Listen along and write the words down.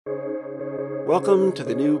Welcome to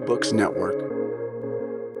the New Books Network.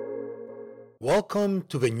 Welcome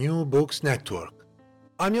to the New Books Network.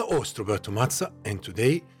 I'm your host, Roberto Mazza, and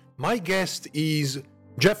today my guest is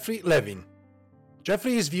Geoffrey Levin.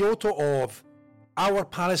 Geoffrey is the author of Our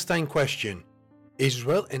Palestine Question,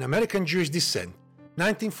 Israel and American Jewish Dissent,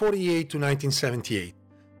 1948 to 1978,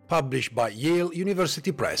 published by Yale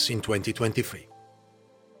University Press in 2023.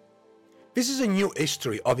 This is a new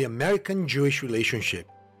history of the American-Jewish relationship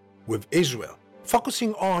with Israel,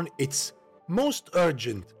 focusing on its most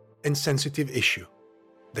urgent and sensitive issue,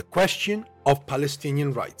 the question of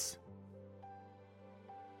Palestinian rights.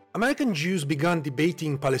 American Jews began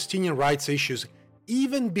debating Palestinian rights issues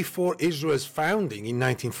even before Israel's founding in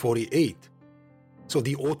 1948. So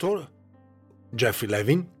the author, Geoffrey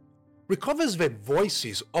Levin, recovers the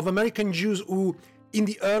voices of American Jews who, in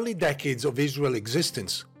the early decades of Israel's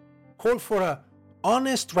existence, called for an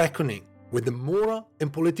honest reckoning with the moral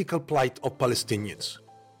and political plight of Palestinians.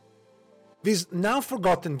 These now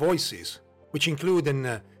forgotten voices, which include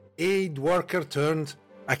an aid worker turned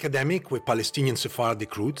academic with Palestinian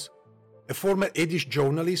Sephardic roots, a former Yiddish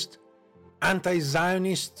journalist,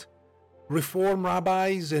 anti-Zionist reform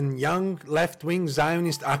rabbis and young left-wing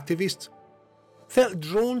Zionist activists, felt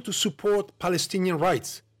drawn to support Palestinian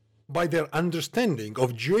rights by their understanding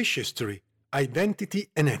of Jewish history, identity,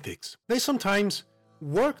 and ethics. They sometimes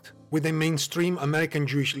worked with the mainstream American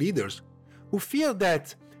Jewish leaders who feared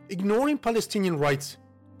that ignoring Palestinian rights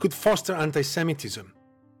could foster anti-Semitism,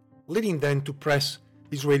 leading them to press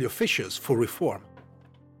Israeli officials for reform.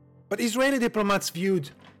 But Israeli diplomats viewed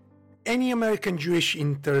any American Jewish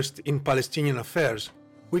interest in Palestinian affairs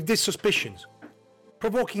with these suspicions,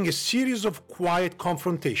 provoking a series of quiet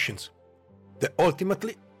confrontations that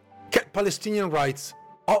ultimately kept Palestinian rights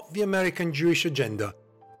off the American Jewish agenda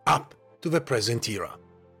up to the present era.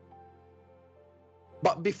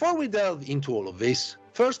 But before we delve into all of this,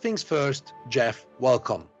 first things first, Jeff,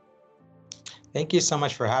 welcome. Thank you so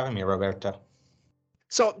much for having me, Roberto.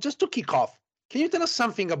 So just to kick off, can you tell us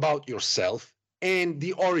something about yourself and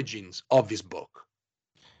the origins of this book?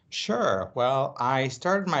 Sure. Well, I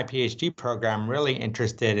started my PhD program really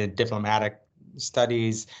interested in diplomatic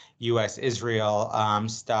studies, U.S.-Israel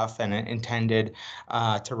stuff, and intended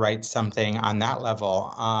to write something on that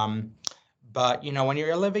level. But, you know, when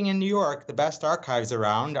you're living in New York, the best archives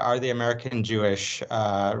around are the American Jewish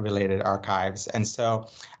related archives. And so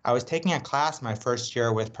I was taking a class my first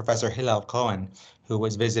year with Professor Hillel Cohen, who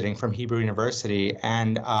was visiting from Hebrew University,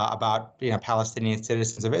 and about, you know, Palestinian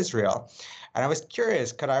citizens of Israel. And I was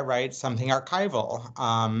curious, could I write something archival?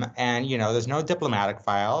 And, you know, there's no diplomatic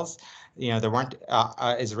files. You know, there weren't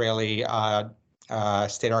Israeli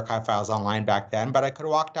state archive files online back then, but I could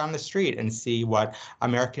walk down the street and see what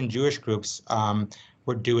American Jewish groups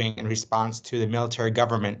were doing in response to the military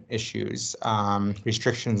government issues,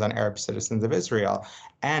 restrictions on Arab citizens of Israel.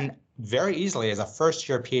 And very easily, as a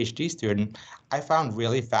first-year PhD student, I found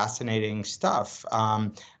really fascinating stuff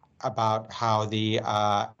about how the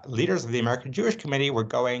leaders of the American Jewish Committee were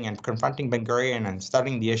going and confronting Ben-Gurion and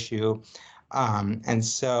studying the issue. And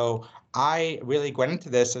so I really went into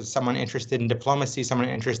this as someone interested in diplomacy, someone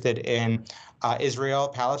interested in Israel,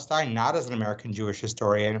 Palestine, not as an American Jewish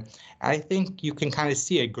historian. And I think you can kind of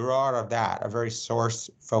see it grow out of that, a very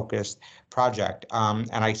source-focused project. And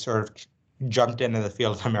I sort of jumped into the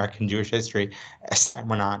field of American Jewish history as time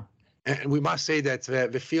went on. And we must say that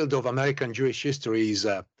the field of American Jewish history is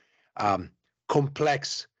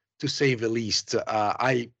complex, to say the least.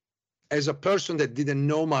 As a person that didn't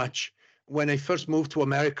know much, when I first moved to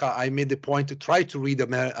America, I made the point to try to read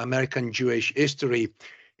American Jewish history.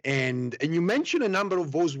 And you mentioned a number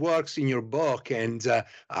of those works in your book. And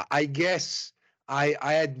I guess I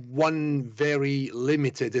had one very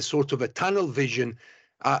limited, a sort of a tunnel vision.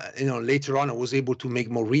 Later on, I was able to make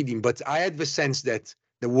more reading. But I had the sense that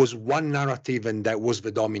there was one narrative and that was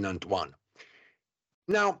the dominant one.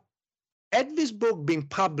 Now, had this book been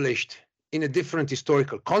published in a different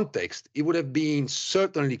historical context, it would have been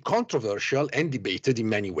certainly controversial and debated in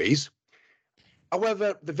many ways.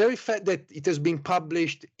 However, the very fact that it has been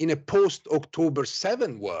published in a post-October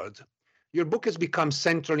 7 world, your book has become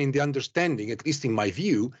central in the understanding, at least in my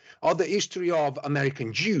view, of the history of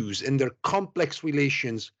American Jews and their complex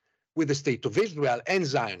relations with the State of Israel and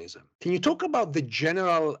Zionism. Can you talk about the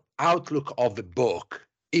general outlook of the book,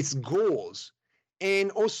 its goals,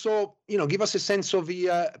 and also, give us a sense of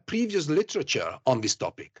the previous literature on this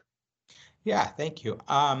topic? Yeah, thank you.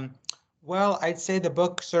 Well, I'd say the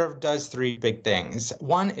book sort of does three big things.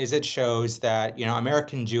 One is it shows that,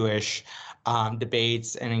 American Jewish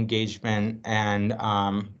debates and engagement and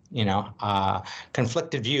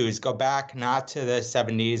conflicted views go back not to the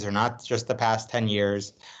 70s or not just the past 10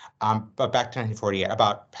 years, but back to 1948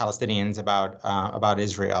 about Palestinians, about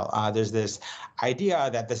Israel. There's this idea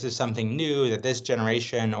that this is something new, that this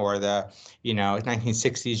generation or the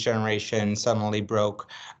 1960s generation suddenly broke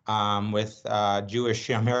with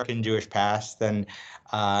American Jewish past, and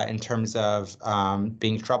in terms of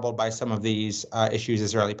being troubled by some of these issues,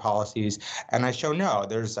 Israeli policies. And I show no,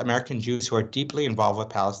 there's American Jews who are deeply involved with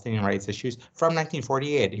Palestinian rights issues from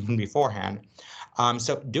 1948, even beforehand.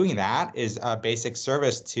 So doing that is a basic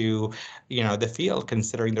service to, the field,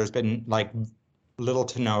 considering there's been like little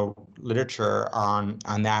to no literature on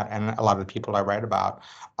that, and a lot of the people I write about.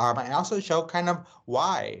 I also show kind of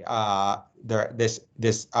why these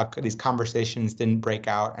conversations didn't break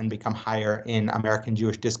out and become higher in American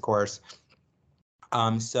Jewish discourse.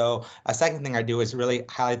 So a second thing I do is really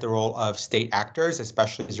highlight the role of state actors,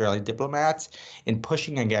 especially Israeli diplomats, in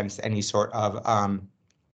pushing against any sort of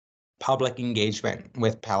public engagement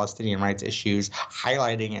with Palestinian rights issues,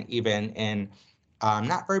 highlighting it even in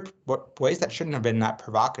not very ways that shouldn't have been that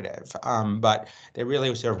provocative, but they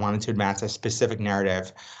really sort of wanted to advance a specific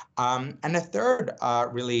narrative. And a third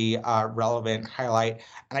really relevant highlight,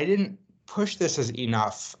 and I didn't push this as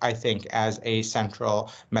enough, I think, as a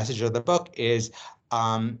central message of the book, is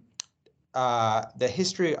the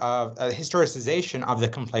historicization of the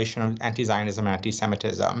conflation of anti-Zionism and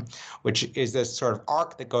anti-Semitism, which is this sort of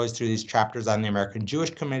arc that goes through these chapters on the American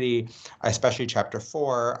Jewish Committee, especially chapter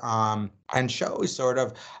 4, and shows sort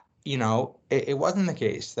of, it wasn't the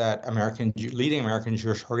case that leading American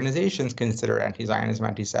Jewish organizations consider anti-Zionism,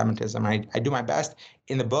 anti-Semitism. I do my best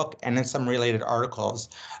in the book and in some related articles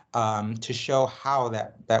to show how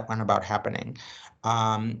that went about happening.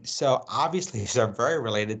 So obviously these are very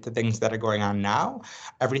related to things that are going on now.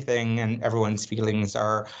 Everything and everyone's feelings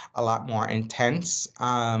are a lot more intense.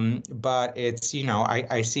 But it's,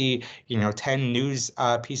 I see, 10 news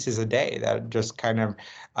pieces a day that just kind of,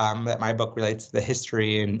 that my book relates to the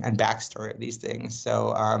history and backstory of these things.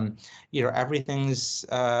 So, everything's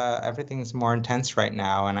more intense right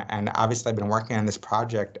now. And obviously I've been working on this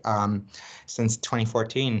project since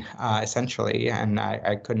 2014, essentially, and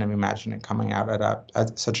I couldn't have imagined it coming out at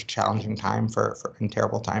such a challenging time and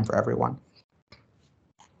terrible time for everyone.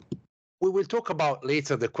 We will talk about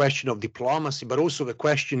later the question of diplomacy, but also the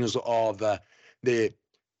questions of the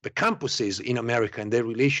campuses in America and their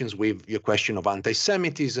relations with your question of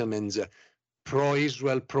anti-Semitism and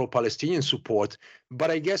pro-Israel, pro-Palestinian support.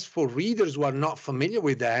 But I guess for readers who are not familiar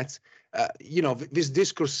with that, this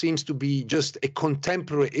discourse seems to be just a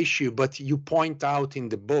contemporary issue, but you point out in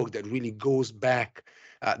the book that really goes back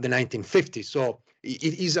the 1950s. So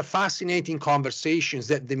it is a fascinating conversation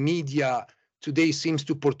that the media today seems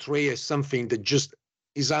to portray as something that just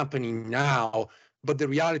is happening now, but the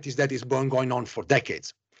reality is that it's been going on for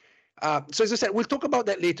decades. So as I said, we'll talk about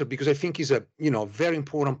that later because I think is a very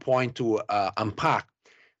important point to unpack.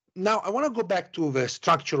 Now, I want to go back to the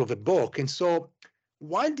structure of the book. And so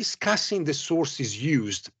while discussing the sources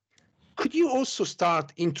used, could you also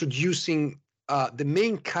start introducing the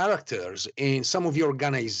main characters in some of your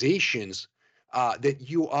organizations that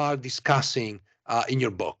you are discussing in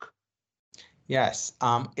your book? Yes,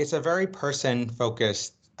 it's a very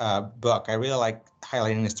person-focused book. I really like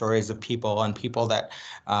highlighting the stories of people and people that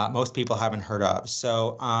most people haven't heard of.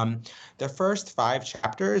 So the first 5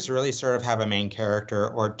 chapters really sort of have a main character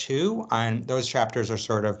or two, and those chapters are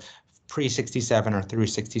sort of pre-67 or through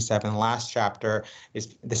 67. The last chapter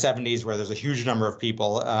is the 70s, where there's a huge number of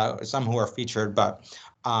people, some who are featured, but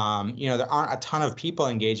there aren't a ton of people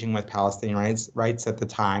engaging with Palestinian rights at the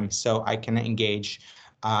time, so I can engage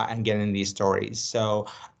and get into these stories. So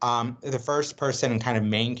the first person and kind of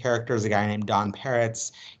main character is a guy named Don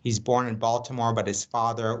Peretz. He's born in Baltimore, but his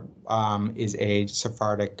father is a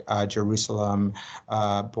Sephardic Jerusalem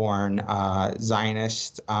born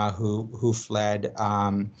Zionist who fled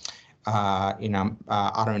Ottoman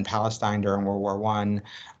Palestine during World War I.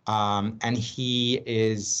 And he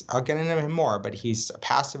is, I'll get into him more, but he's a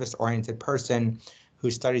pacifist-oriented person who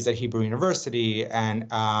studies at Hebrew University and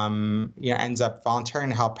ends up volunteering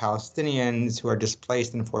to help Palestinians who are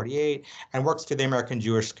displaced in 48 and works for the American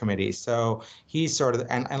Jewish Committee. So he's sort of,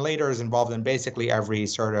 and later is involved in basically every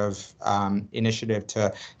sort of initiative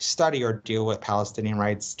to study or deal with Palestinian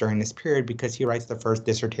rights during this period because he writes the first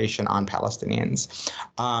dissertation on Palestinians.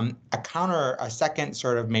 A second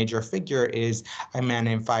sort of major figure is a man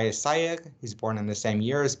named Fayez Sayegh, who's born in the same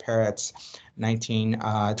year as Peretz,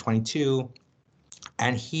 1922.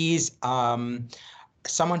 And he's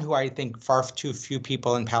someone who I think far too few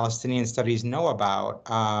people in Palestinian studies know about.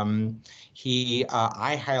 I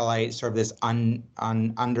highlight sort of this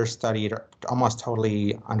understudied, almost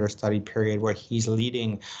totally understudied period where he's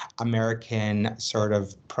leading American sort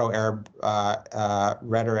of pro-Arab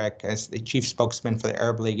rhetoric as the chief spokesman for the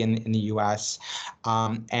Arab League in the U.S.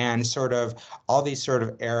 And sort of all these sort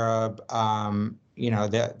of Arab,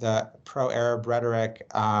 the pro-Arab rhetoric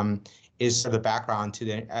is sort of the background to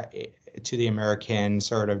the American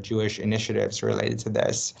sort of Jewish initiatives related to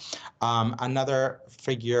this. Another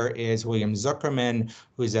figure is William Zuckerman,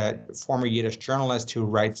 who's a former Yiddish journalist who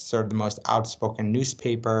writes sort of the most outspoken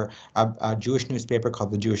newspaper, a Jewish newspaper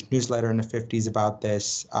called the Jewish Newsletter in the 50s about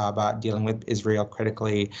this, about dealing with Israel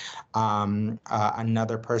critically.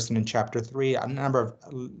 Another person in chapter 3, a number of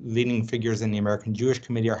leading figures in the American Jewish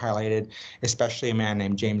Committee are highlighted, especially a man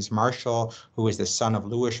named James Marshall, who is the son of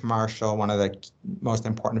Louis Marshall, one of the most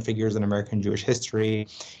important figures in American Jewish history.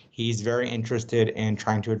 He's very interested in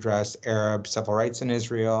trying to address Arab civil rights in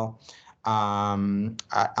Israel.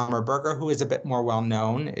 Elmer Berger, who is a bit more well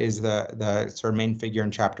known, is the sort of main figure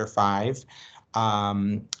in chapter 5.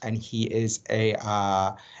 And he is a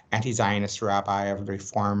anti-Zionist rabbi of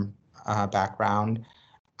Reform background.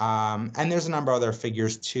 And there's a number of other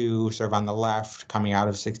figures too, sort of on the left, coming out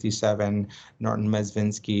of 67, Norton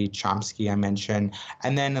Mezvinsky, Chomsky I mentioned.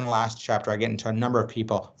 And then in the last chapter, I get into a number of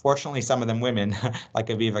people, fortunately some of them women, like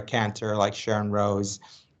Aviva Cantor, like Sharon Rose,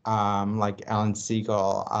 like Ellen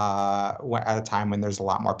Siegel, at a time when there's a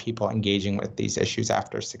lot more people engaging with these issues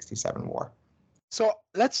after 67 war. So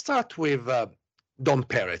let's start with Don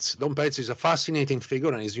Peretz. Don Peretz is a fascinating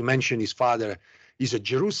figure, and as you mentioned, his father is a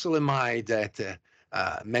Jerusalemite that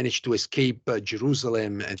managed to escape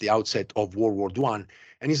Jerusalem at the outset of World War I.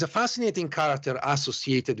 And he's a fascinating character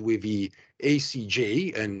associated with the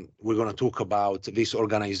ACJ, and we're going to talk about this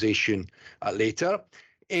organization later.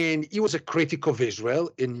 And he was a critic of Israel,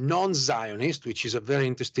 a non-Zionist, which is a very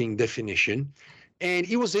interesting definition. And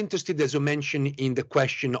he was interested, as you mentioned, in the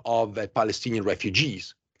question of Palestinian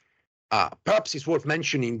refugees. Perhaps it's worth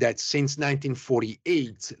mentioning that since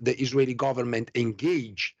 1948, the Israeli government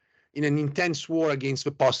engaged in an intense war against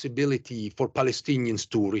the possibility for Palestinians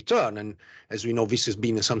to return. And as we know, this has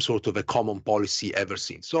been some sort of a common policy ever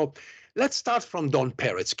since. So let's start from Don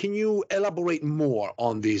Peretz. Can you elaborate more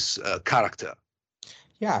on this character?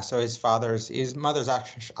 Yeah, so his mother's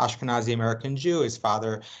Ashkenazi American Jew. His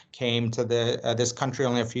father came to this country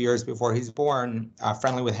only a few years before he's born,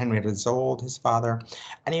 friendly with Henrietta Zold, his father.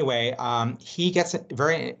 Anyway, he gets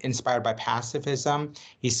very inspired by pacifism.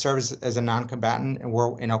 He serves as a non-combatant in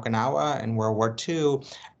Okinawa in World War II,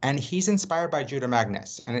 and he's inspired by Judah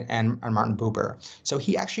Magnus and Martin Buber. So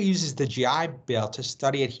he actually uses the GI Bill to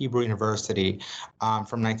study at Hebrew University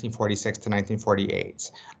from 1946 to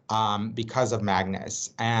 1948. Because of Magnus.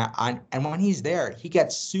 And when he's there, he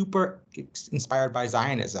gets super inspired by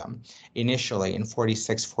Zionism initially in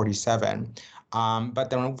 46, 47. But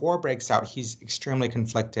then when war breaks out, he's extremely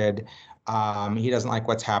conflicted. He doesn't like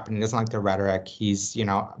what's happening. He doesn't like the rhetoric. He's,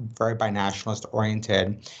 very binationalist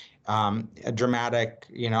oriented. A dramatic,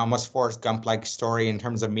 almost Forrest Gump-like story in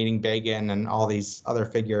terms of meeting Begin and all these other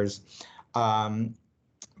figures.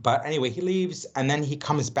 But anyway, he leaves, and then he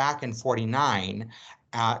comes back in 49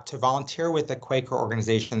 to volunteer with the Quaker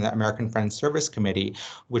organization, the American Friends Service Committee,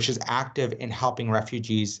 which is active in helping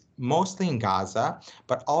refugees, mostly in Gaza,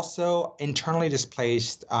 but also internally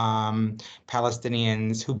displaced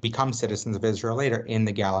Palestinians who become citizens of Israel later in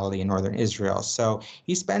the Galilee in northern Israel. So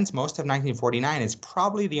he spends most of 1949 as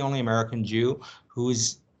probably the only American Jew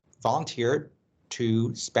who's volunteered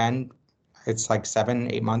to spend it's like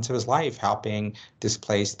 7-8 months of his life helping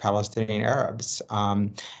displaced Palestinian Arabs.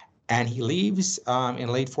 And he leaves in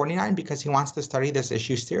late 49 because he wants to study this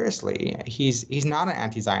issue seriously. He's not an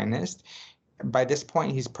anti-Zionist. By this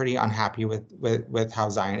point, he's pretty unhappy with how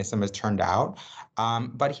Zionism has turned out.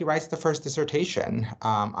 But he writes the first dissertation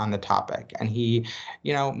on the topic, and he,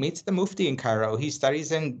 meets the Mufti in Cairo. He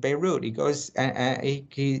studies in Beirut. He goes and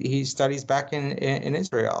he studies back in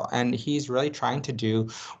Israel, and he's really trying to do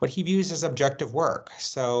what he views as objective work.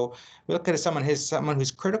 So we look at someone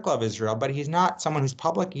who's critical of Israel, but he's not someone who's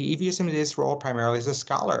public. He views him in his role primarily as a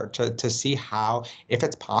scholar to see how, if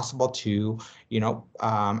it's possible to,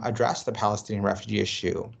 address the Palestinian refugee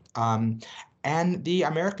issue. And the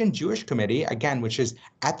American Jewish Committee, again, which is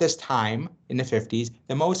at this time in the 50s,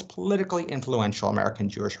 the most politically influential American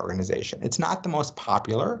Jewish organization. It's not the most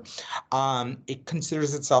popular. It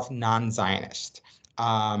considers itself non-Zionist,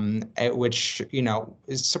 which,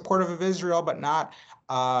 is supportive of Israel, but not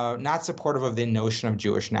not supportive of the notion of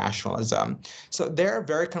Jewish nationalism. So they're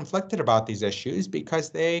very conflicted about these issues because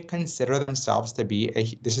they consider themselves to be,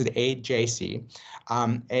 this is AJC,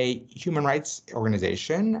 a human rights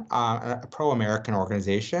organization, a pro-American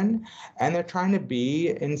organization, and they're trying to be,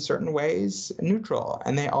 in certain ways, neutral.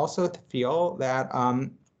 And they also feel that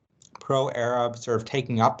pro-Arab sort of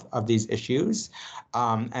taking up of these issues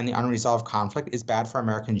and the unresolved conflict is bad for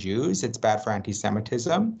American Jews. It's bad for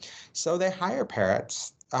anti-Semitism. So they hire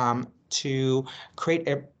Peretz to create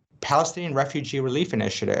a Palestinian Refugee Relief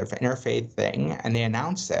Initiative, interfaith thing, and they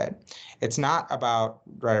announce it. It's not about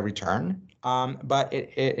right of return, but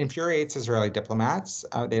it infuriates Israeli diplomats.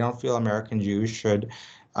 They don't feel American Jews should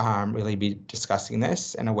really be discussing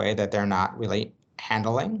this in a way that they're not really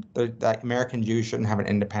handling. That American Jews shouldn't have an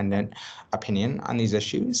independent opinion on these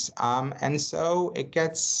issues. And so it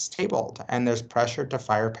gets tabled, and there's pressure to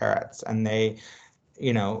fire Peretz. And they,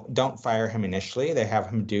 don't fire him initially. They have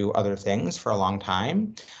him do other things for a long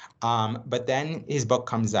time. But then his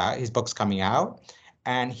book's coming out,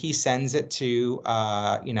 and he sends it to,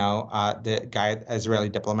 the guy, Israeli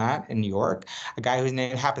diplomat in New York, a guy whose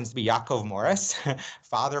name happens to be Yaakov Morris,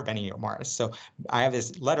 father of Benny Morris. So I have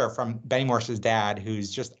this letter from Benny Morris's dad,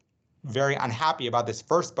 who's just very unhappy about this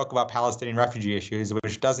first book about Palestinian refugee issues,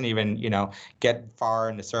 which doesn't even, get far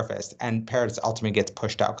in the surface. And Peretz ultimately gets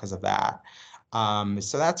pushed out because of that.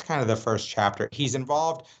 So that's kind of the first chapter. He's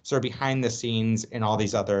involved sort of behind the scenes in all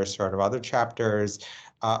these other chapters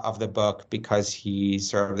of the book because he's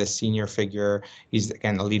sort of the senior figure. He's,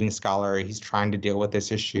 again, a leading scholar. He's trying to deal with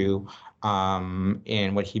this issue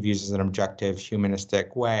in what he views as an objective,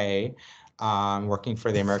 humanistic way. Working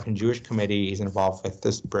for the American Jewish Committee. He's involved with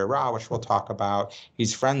this Brera, which we'll talk about.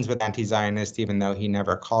 He's friends with anti-Zionists, even though he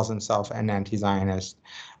never calls himself an anti-Zionist.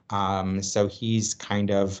 So he's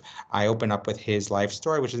I open up with his life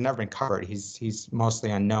story, which has never been covered. He's mostly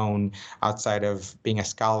unknown outside of being a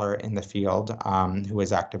scholar in the field, who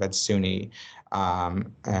was active at SUNY,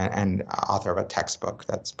 and author of a textbook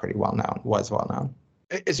that's pretty was well known.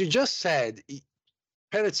 As you just said,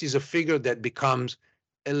 Peretz is a figure that becomes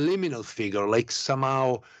a liminal figure, like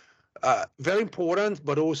somehow very important,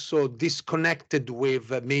 but also disconnected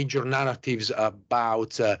with major narratives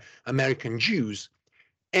about American Jews.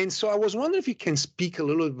 And so I was wondering if you can speak a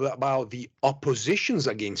little bit about the oppositions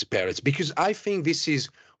against Peretz, because I think this is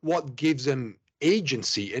what gives them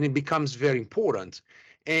agency, and it becomes very important.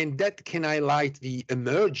 And that can highlight the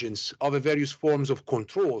emergence of various forms of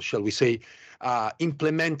control, shall we say,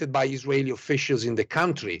 implemented by Israeli officials in the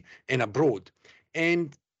country and abroad.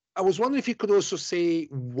 And I was wondering if you could also say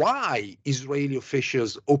why Israeli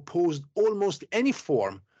officials opposed almost any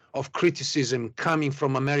form of criticism coming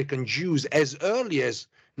from American Jews as early as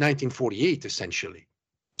 1948, essentially.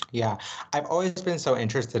 Yeah, I've always been so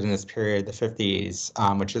interested in this period, the 50s,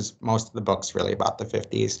 which is most of the book's really about the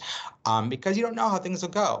 50s, because you don't know how things will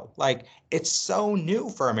go. Like, it's so new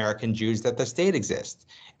for American Jews that the state exists.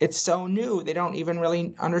 It's so new, they don't even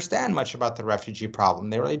really understand much about the refugee problem.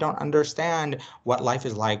 They really don't understand what life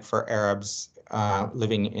is like for Arabs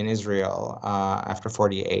living in Israel after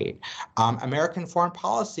 48. American foreign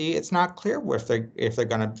policy, it's not clear if they're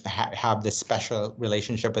going to have this special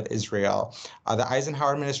relationship with Israel. The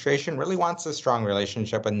Eisenhower administration really wants a strong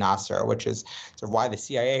relationship with Nasser, which is sort of why the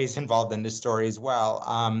CIA is involved in this story as well.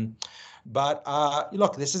 But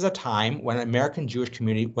look, this is a time when the American Jewish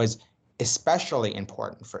community was especially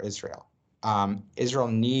important for Israel. Israel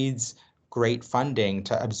needs great funding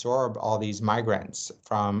to absorb all these migrants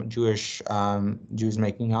from Jews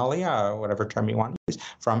making Aliyah, or whatever term you want to use,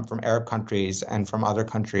 from Arab countries and from other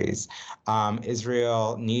countries.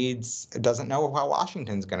 Israel doesn't know how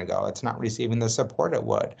Washington's going to go. It's not receiving the support it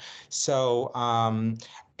would. So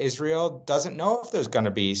Israel doesn't know if there's going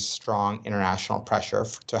to be strong international pressure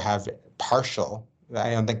to have partial.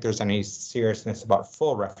 I don't think there's any seriousness about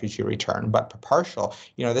full refugee return, but partial.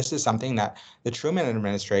 This is something that the Truman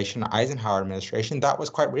administration, Eisenhower administration, thought was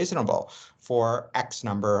quite reasonable for X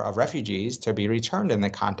number of refugees to be returned in the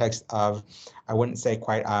context of, I wouldn't say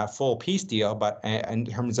quite a full peace deal, but in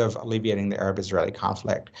terms of alleviating the Arab-Israeli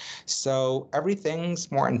conflict. So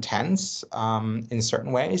everything's more intense in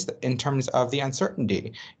certain ways in terms of the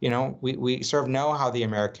uncertainty. We sort of know how the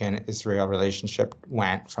American-Israel relationship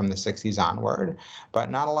went from the 60s onward, but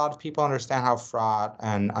not a lot of people understand how fraught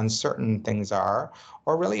and uncertain things are,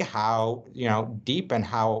 or really how deep and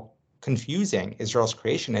how confusing Israel's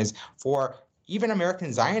creation is for even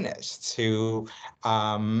American Zionists who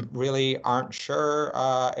really aren't sure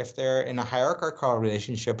if they're in a hierarchical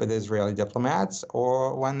relationship with Israeli diplomats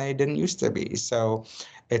or when they didn't used to be. So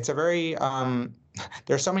it's a very,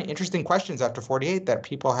 there's so many interesting questions after 48 that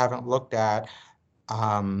people haven't looked at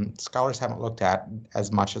scholars haven't looked at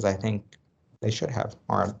as much as I think they should have,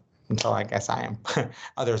 or until I guess I am.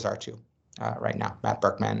 Others are too right now. Matt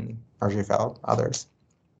Berkman, Marjorie Feld, others.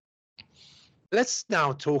 Let's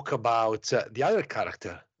now talk about the other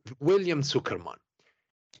character, William Zuckerman,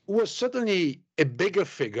 who was certainly a bigger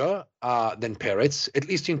figure than Peretz, at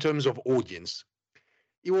least in terms of audience.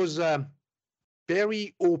 He was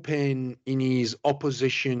very open in his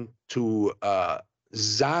opposition to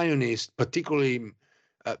Zionist, particularly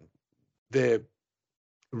the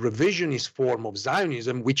revisionist form of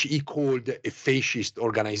Zionism, which he called a fascist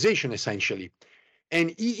organization, essentially.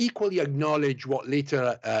 And he equally acknowledged what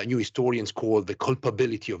later new historians call the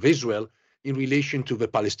culpability of Israel in relation to the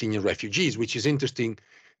Palestinian refugees, which is interesting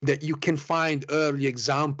that you can find early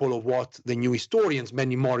example of what the new historians,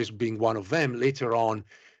 Manny Morris being one of them, later on,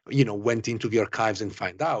 went into the archives and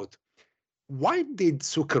find out. Why did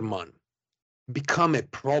Zuckerman become a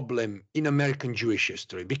problem in American Jewish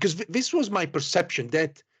history? Because this was my perception,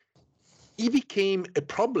 that he became a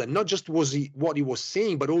problem, not just what he was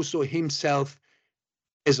saying, but also himself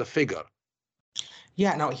as a figure.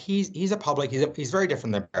 Yeah, no, he's a public. He's very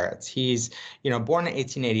different than Peretz. He's born in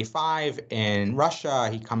 1885 in Russia.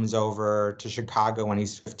 He comes over to Chicago when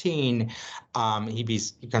he's 15. He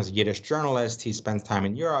becomes a Yiddish journalist. He spends time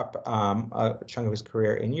in Europe, a chunk of his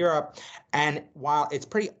career in Europe. And while it's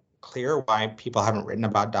pretty clear why people haven't written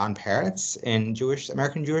about Don Peretz in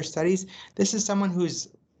American Jewish studies, this is someone who's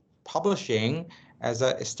publishing as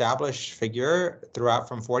an established figure throughout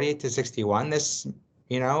from 48 to 61. This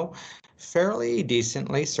fairly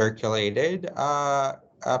decently circulated a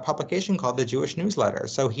publication called the Jewish Newsletter.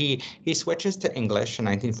 So he switches to English in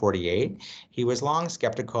 1948. He was long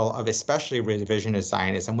skeptical of especially revisionist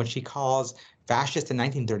Zionism, which he calls fascist in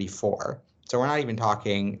 1934. So we're not even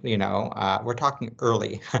talking, we're talking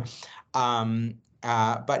early.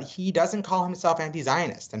 But he doesn't call himself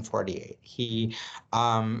anti-Zionist in 48. He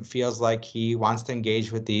feels like he wants to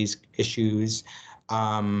engage with these issues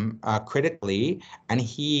critically, and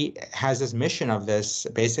he has this mission of this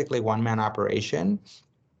basically one-man operation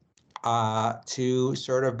to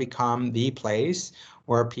sort of become the place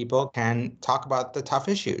where people can talk about the tough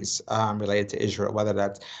issues related to Israel, whether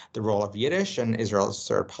that's the role of Yiddish and Israel's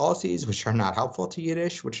sort of policies, which are not helpful to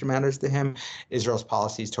Yiddish, which matters to him, Israel's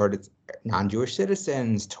policies toward its non-Jewish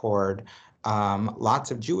citizens, toward lots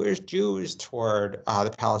of Jews, toward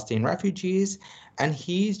the Palestinian refugees. And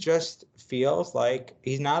he just feels like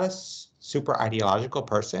he's not a super ideological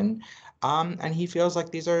person, and he feels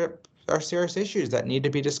like these are serious issues that need to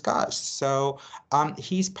be discussed. So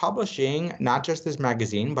he's publishing not just this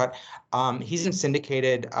magazine, but he's been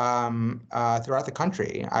syndicated throughout the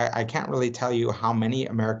country. I can't really tell you how many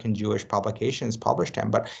American Jewish publications published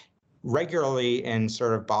him, but regularly in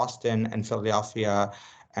sort of Boston and Philadelphia,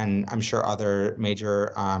 and I'm sure other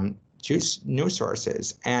major Jewish news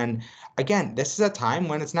sources. And again, this is a time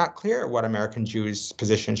when it's not clear what American Jews'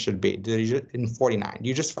 position should be. In 49, do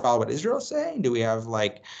you just follow what Israel's saying? Do we have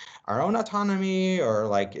our own autonomy, or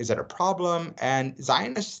is it a problem? And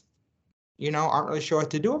Zionists, aren't really sure what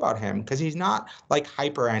to do about him, because he's not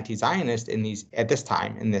hyper anti-Zionist at this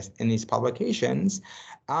time in these publications.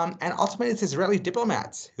 And ultimately, it's Israeli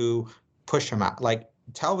diplomats who push him out.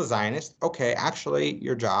 Tell the Zionists, okay, actually,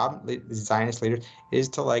 your job, the Zionist leaders, is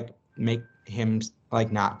to make him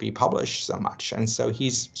not be published so much. And so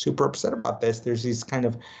he's super upset about this. There's these kind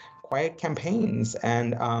of quiet campaigns,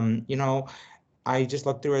 and I just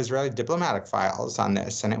looked through Israeli diplomatic files on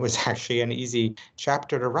this, and it was actually an easy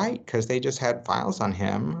chapter to write because they just had files on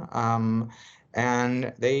him,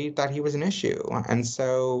 and they thought he was an issue. And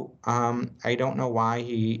so I don't know why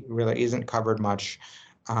he really isn't covered much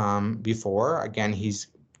before. Again, he's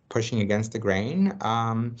pushing against the grain,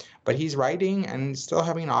 but he's writing and still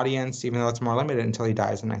having an audience, even though it's more limited, until he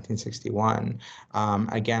dies in 1961.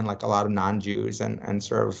 Again, a lot of non-Jews and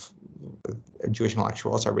sort of Jewish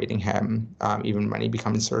intellectuals are reading him, even when he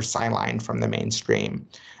becomes sort of sidelined from the mainstream.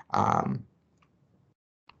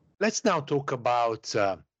 Let's now talk about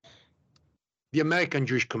the American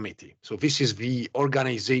Jewish Committee. So this is the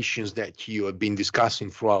organizations that you have been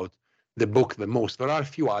discussing throughout the book the most. There are a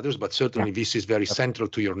few others, but certainly this is very central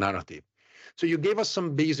to your narrative. So you gave us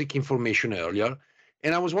some basic information earlier,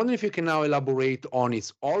 and I was wondering if you can now elaborate on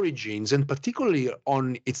its origins and particularly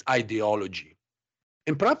on its ideology.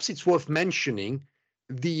 And perhaps it's worth mentioning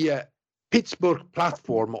the Pittsburgh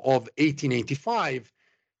Platform of 1885,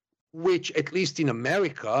 which, at least in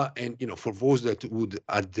America, and for those that would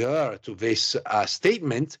adhere to this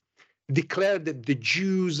statement, declared that the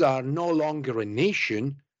Jews are no longer a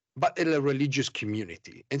nation, but a religious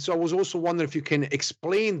community. And so I was also wondering if you can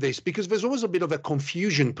explain this, because there's always a bit of a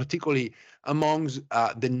confusion, particularly amongst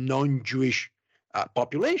the non-Jewish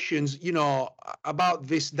populations, about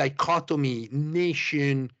this dichotomy,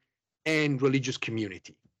 nation and religious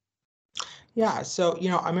community. Yeah, so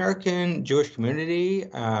American Jewish community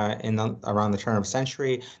around the turn of the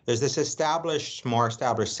century, there's this more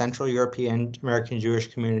established Central European American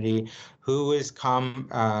Jewish community who has come,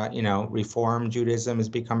 Reform Judaism has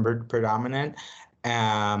become predominant.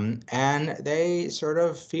 And they sort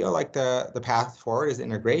of feel like the path forward is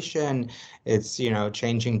integration. It's,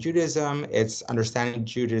 changing Judaism. It's understanding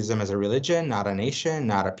Judaism as a religion, not a nation,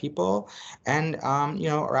 not a people. And,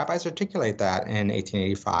 rabbis articulate that in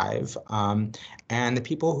 1885. And the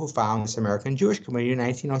people who found this American Jewish community in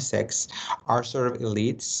 1906 are sort of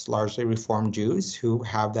elites, largely Reformed Jews who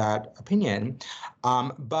have that opinion.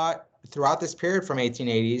 But throughout this period from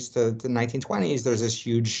 1880s to the 1920s, there's this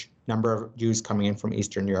huge number of Jews coming in from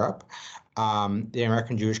Eastern Europe. The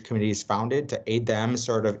American Jewish community is founded to aid them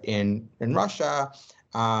sort of in Russia,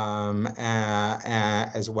 as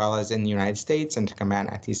well as in the United States, and to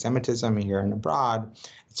combat anti-Semitism here and abroad.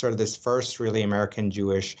 It's sort of this first really American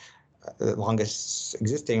Jewish, the longest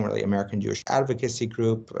existing really American Jewish advocacy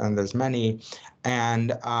group, and there's many.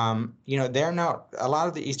 And, they're not, a lot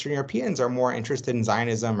of the Eastern Europeans are more interested in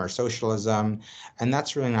Zionism or socialism, and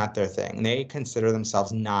that's really not their thing. They consider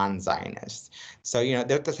themselves non-Zionist. So,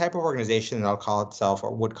 they're the type of organization that'll call itself, or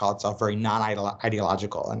would call itself, very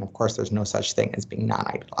non-ideological. And of course, there's no such thing as being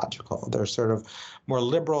non-ideological. They're sort of more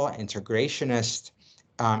liberal, integrationist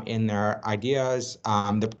in their ideas.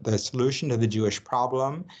 The solution to the Jewish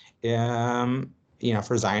problem,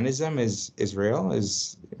 for Zionism is Israel,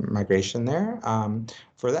 is migration there.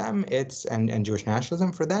 For them, it's and Jewish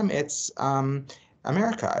nationalism. For them, it's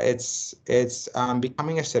America. It's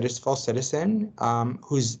becoming a full citizen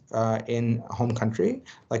who's in home country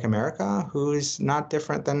like America, who's not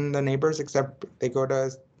different than the neighbors, except they go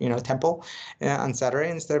to temple on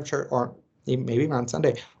Saturday instead of church, or maybe even on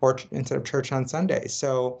Sunday, or instead of church on Sunday.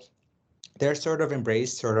 So they're sort of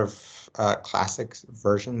embraced sort of classic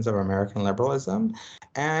versions of American liberalism,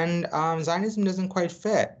 and Zionism doesn't quite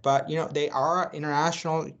fit. But they are an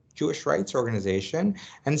international Jewish rights organization,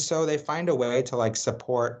 and so they find a way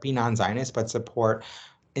to be non-Zionist, but support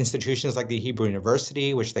institutions like the Hebrew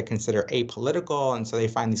University, which they consider apolitical, and so they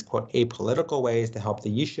find these, quote, apolitical ways to help the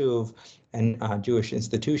Yishuv and Jewish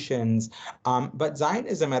institutions. But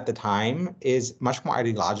Zionism at the time is much more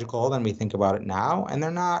ideological than we think about it now, and they're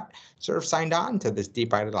not sort of signed on to this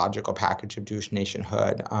deep ideological package of Jewish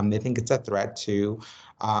nationhood. They think it's a threat to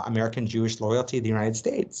American Jewish loyalty to the United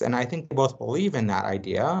States. And I think they both believe in that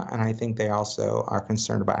idea, and I think they also are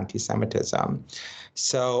concerned about anti-Semitism.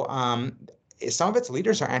 So some of its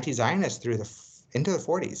leaders are anti-Zionist into the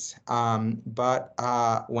 40s. But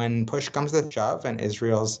when push comes to shove and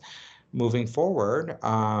Israel's moving forward,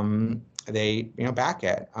 they back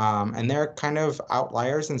it. And they're kind of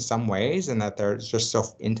outliers in some ways, in that they're just so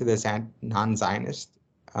into this non-Zionist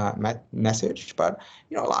message. But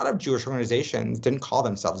a lot of Jewish organizations didn't call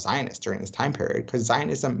themselves Zionists during this time period, because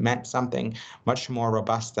Zionism meant something much more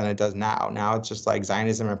robust than it does now. Now it's just like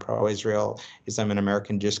Zionism and pro-Israelism in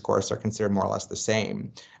American discourse are considered more or less the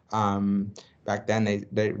same. Back then,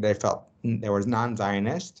 they felt there was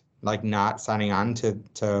non-Zionist, like not signing on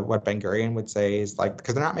to what Ben Gurion would say is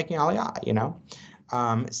because they're not making Aliyah,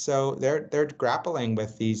 So they're grappling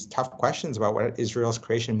with these tough questions about what Israel's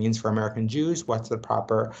creation means for American Jews. What's the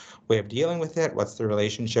proper way of dealing with it? What's the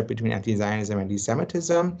relationship between anti-Zionism and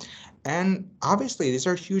anti-Semitism? And obviously, these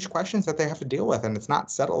are huge questions that they have to deal with, and it's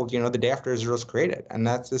not settled, the day after Israel's created. And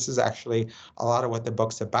this is actually a lot of what the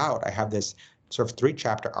book's about. I have this sort of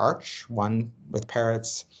 3-chapter arch, one with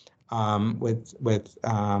Peretz, with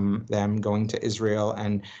them going to Israel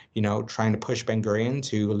and trying to push Ben Gurion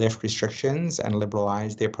to lift restrictions and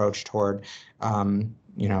liberalize the approach toward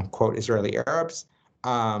quote Israeli Arabs,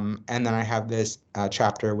 and then I have this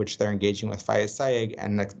chapter which they're engaging with Fayez Sayegh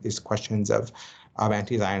and these questions of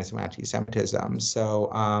anti-Zionism and anti-Semitism. So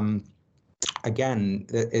again,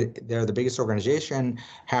 they're the biggest organization.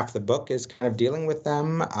 Half the book is kind of dealing with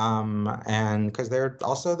them, and because they're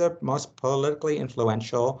also the most politically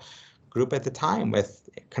influential group at the time, with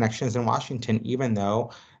connections in Washington, even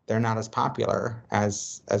though they're not as popular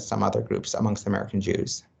as some other groups amongst American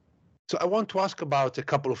Jews. So I want to ask about a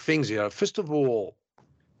couple of things here. First of all,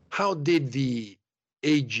 how did the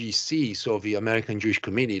AJC, so the American Jewish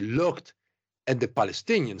Committee, looked at the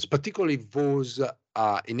Palestinians, particularly those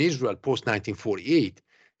in Israel post-1948?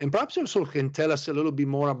 And perhaps you also can tell us a little bit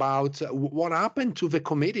more about what happened to the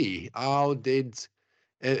committee. How did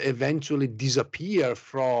eventually disappear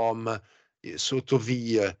from sort of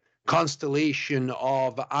the constellation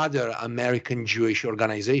of other American Jewish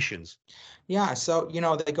organizations? Yeah, so,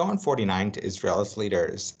 they go in 49 to Israel as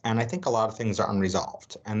leaders, and I think a lot of things are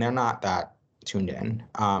unresolved, and they're not that tuned in.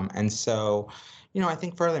 And so, I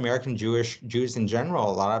think for the American Jews in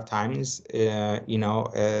general, a lot of times,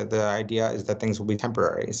 the idea is that things will be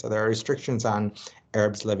temporary. So there are restrictions on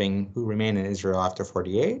Arabs who remain in Israel after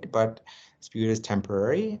 48, but it's viewed as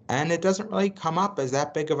temporary, and it doesn't really come up as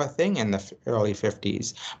that big of a thing in the early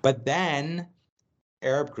 50s. But then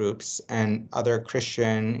Arab groups and other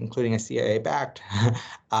Christian, including a CIA-backed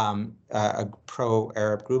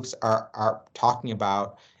pro-Arab groups, are talking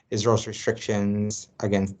about Israel's restrictions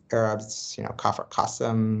against Arabs. Kafr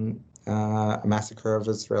Qasim, a massacre of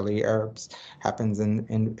Israeli Arabs, happens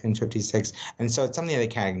in 56, and so it's something they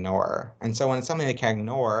can't ignore. And so when it's something they can't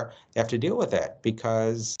ignore, they have to deal with it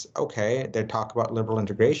because, okay, they talk about liberal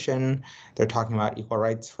integration, they're talking about equal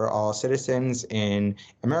rights for all citizens in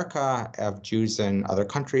America, of Jews in other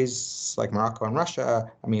countries like Morocco and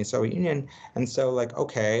Russia, Soviet Union. And so,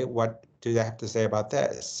 okay, what do they have to say about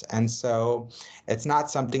this? And so it's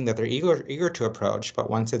not something that they're eager to approach,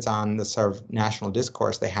 but once it's on the sort of national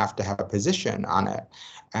discourse, they have to have a position on it.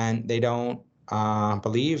 And they don't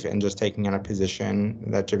believe in just taking on a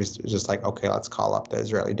position that just like, okay, let's call up the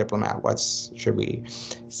Israeli diplomat. What should we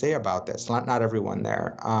say about this? Not everyone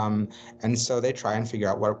there. And so they try and figure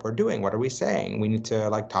out what we're doing. What are we saying? We need to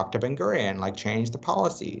talk to Ben-Gurion, change the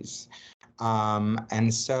policies.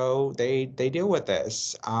 And so they deal with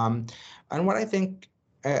this. And what I think,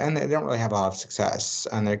 and they don't really have a lot of success,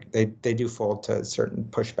 and they do fold to certain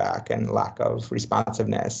pushback and lack of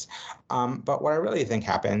responsiveness. But what I really think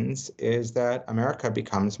happens is that America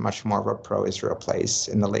becomes much more of a pro-Israel place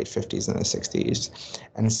in the late 50s and the 60s.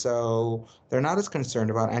 And so they're not as concerned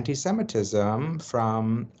about anti-Semitism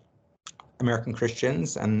from American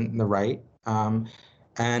Christians and the right.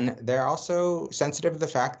 And they're also sensitive to the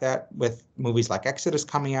fact that with movies like Exodus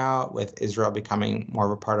coming out, with Israel becoming more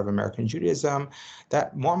of a part of American Judaism,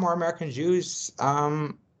 that more and more American Jews,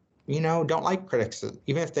 don't like critics,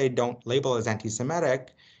 even if they don't label as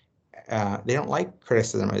anti-Semitic. They don't like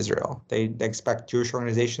criticism of Israel. They expect Jewish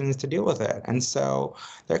organizations to deal with it. And so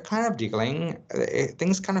they're kind of dealing,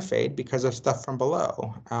 things kind of fade because of stuff from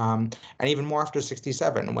below. And even more after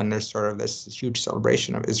 67, when there's sort of this huge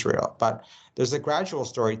celebration of Israel. But there's a gradual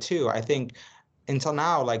story too. I think until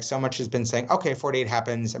now, so much has been saying, okay, 48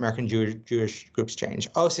 happens, American Jewish groups change.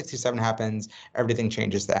 Oh, 67 happens, everything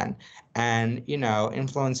changes then. And,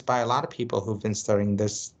 influenced by a lot of people who've been studying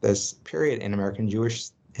this period in American Jewish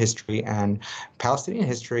history and Palestinian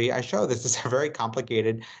history, I show this is a very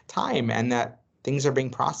complicated time and that things are being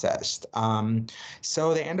processed.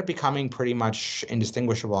 So they end up becoming pretty much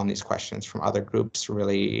indistinguishable on these questions from other groups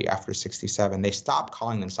really after 67. They stop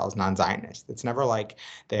calling themselves non-Zionist. It's never like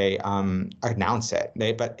they announce it.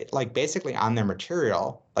 But basically on their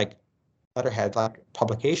material, letterhead,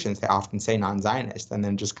 publications, they often say non-Zionist and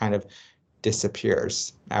then just kind of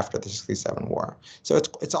disappears after the 67 war. So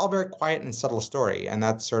it's all very quiet and subtle story, and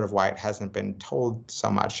that's sort of why it hasn't been told so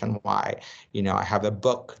much, and why I have a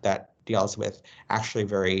book that deals with actually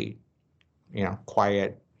very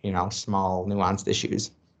quiet, small, nuanced issues.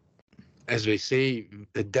 As they say,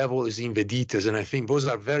 the devil is in the details, and I think those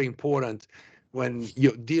are very important when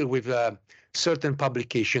you deal with certain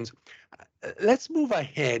publications. Let's move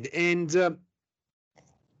ahead, and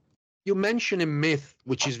you mentioned a myth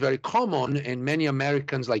which is very common, and many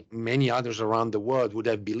Americans, like many others around the world, would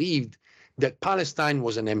have believed that Palestine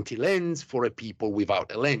was an empty land for a people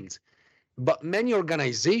without a land. But many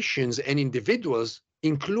organizations and individuals,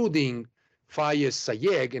 including Fayez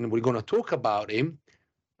Sayegh, and we're going to talk about him,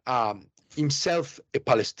 himself a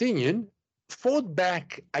Palestinian, fought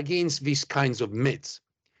back against these kinds of myths.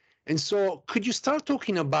 And so could you start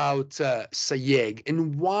talking about Sayegh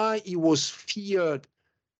and why he was feared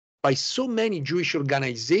by so many Jewish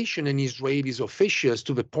organizations and Israeli officials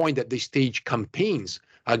to the point that they staged campaigns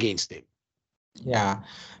against him? Yeah,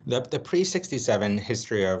 the pre-67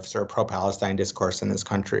 history of sort of pro-Palestine discourse in this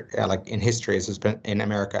country, in history, has been in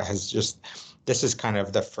America, this is kind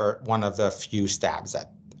of one of the few stabs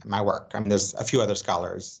at my work. There's a few other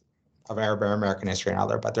scholars of Arab American history and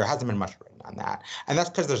other, but there hasn't been much written on that, and that's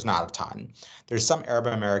because there's not a ton. There's some Arab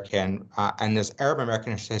American and there's Arab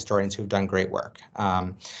American historians who've done great work,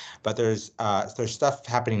 but there's stuff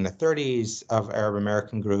happening in the 30s of Arab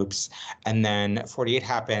American groups, and then 48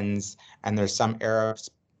 happens, and there's some Arab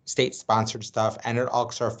state-sponsored stuff, and it all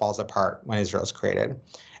sort of falls apart when Israel's created.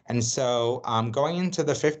 And so going into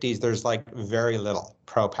the 50s, there's very little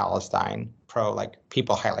pro-Palestine,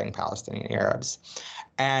 people highlighting Palestinian Arabs.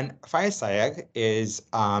 And Fayez Sayegh is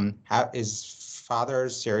his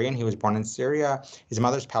father's Syrian. He was born in Syria. His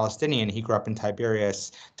mother's Palestinian. He grew up in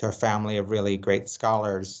Tiberias to a family of really great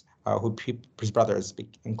scholars. His brothers,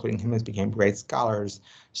 including him, became great scholars,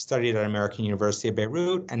 studied at American University of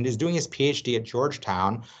Beirut, and is doing his PhD at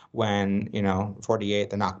Georgetown when,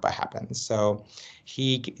 48, the Nakba happens. So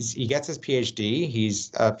he gets his PhD.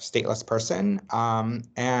 He's a stateless person,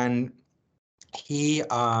 and he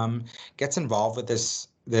gets involved with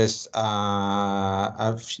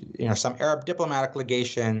some Arab diplomatic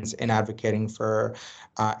legations in advocating for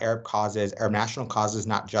Arab causes, Arab national causes,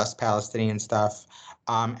 not just Palestinian stuff.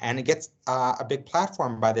 And it gets a big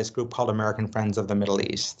platform by this group called American Friends of the Middle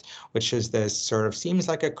East, which is this sort of seems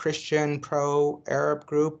like a Christian pro-Arab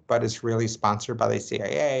group, but it's really sponsored by the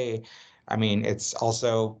CIA. I mean, it's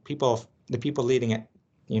also the people leading it,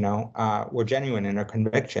 were genuine in their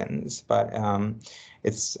convictions, but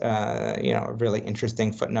it's a really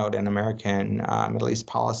interesting footnote in American Middle East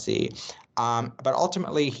policy. But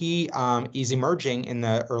ultimately, he is emerging in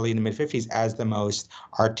the early to mid 50s as the most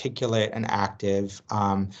articulate and active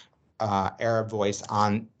Arab voice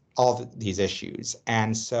on all these issues.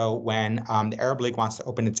 And so when the Arab League wants to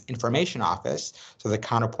open its information office, so the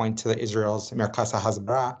counterpoint to Israel's Merkaz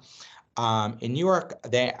HaHasbara, in New York,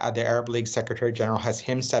 the Arab League Secretary General has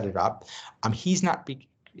him set it up. He's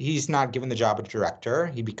not given the job of director.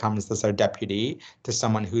 He becomes the sort of deputy to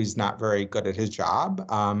someone who's not very good at his job,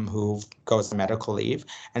 who goes on medical leave.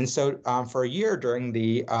 And so for a year during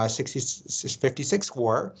the 56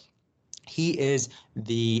 war, he is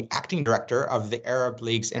the acting director of the Arab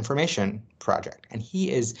League's information project, and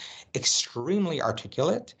he is extremely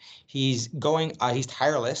articulate. He's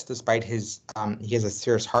tireless despite he has a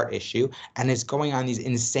serious heart issue, and is going on these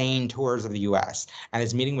insane tours of the U.S. and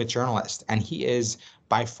is meeting with journalists. And he is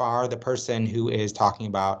by far the person who is talking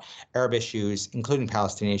about Arab issues, including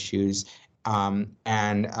Palestinian issues. They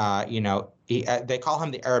call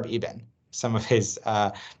him the Arab Ibn. Some of his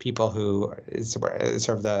people who is sort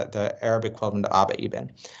of the Arab equivalent of Abba Ibn.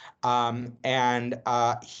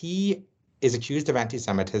 He is accused of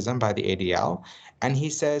anti-Semitism by the ADL. And he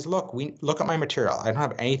says, look at my material. I don't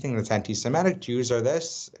have anything that's anti-Semitic. Jews are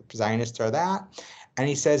this, Zionists are that. And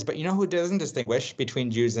he says, but you know who doesn't distinguish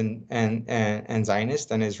between Jews and Zionists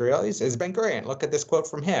and Israelis is Ben Gurion. Look at this quote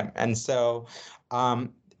from him. And so,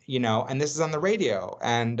 and this is on the radio,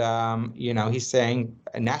 and he's saying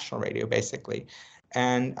national radio basically,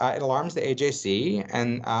 and it alarms the AJC,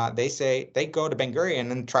 and they go to Ben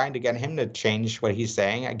Gurion and trying to get him to change what he's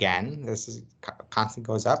saying again. This is constantly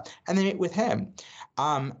goes up, and they meet with him,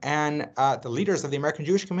 and the leaders of the American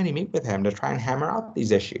Jewish Committee meet with him to try and hammer out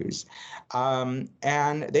these issues,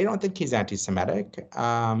 and they don't think he's anti-Semitic,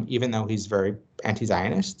 even though he's very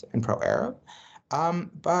anti-Zionist and pro-Arab.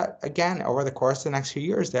 But again, over the course of the next few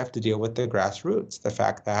years, they have to deal with the grassroots, the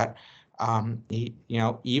fact that,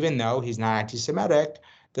 even though he's not anti-Semitic,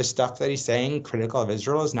 the stuff that he's saying critical of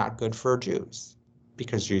Israel is not good for Jews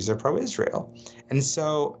because Jews are pro-Israel. And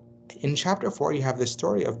so in chapter 4, you have this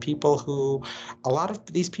story of people who, a lot of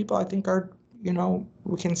these people I think are,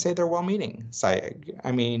 we can say they're well-meaning. Sayegh,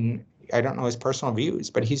 I mean, I don't know his personal views,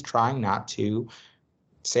 but he's trying not to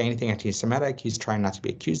say anything anti-Semitic. He's trying not to be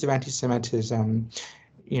accused of anti-Semitism.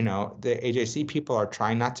 The AJC people are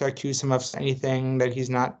trying not to accuse him of anything that he's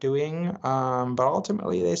not doing. But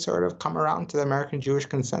ultimately, they sort of come around to the American Jewish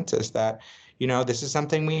consensus that, this is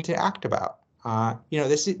something we need to act about.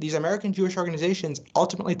 These American Jewish organizations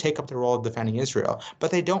ultimately take up the role of defending Israel,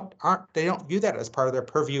 but they don't view that as part of their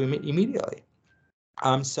purview immediately.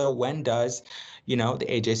 So when does, the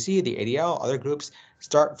AJC, the ADL, other groups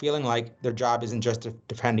start feeling like their job isn't just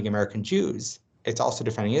defending American Jews, it's also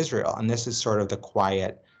defending Israel? And this is sort of the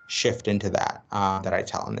quiet shift into that that I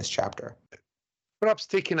tell in this chapter. Perhaps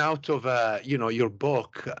taken out of, your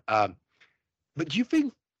book, but do you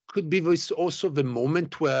think could be this also the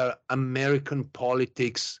moment where American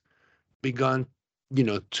politics began,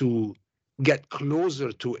 to get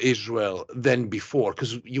closer to Israel than before?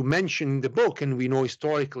 Because you mentioned in the book, and we know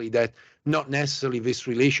historically that not necessarily this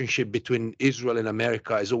relationship between Israel and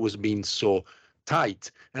America has always been so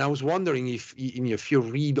tight. And I was wondering if your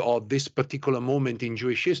read of this particular moment in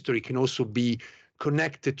Jewish history can also be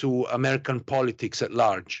connected to American politics at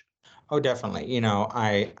large. Oh, definitely.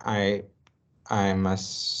 I'm a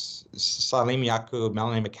Salim Yaqub,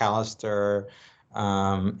 Melanie McAllister,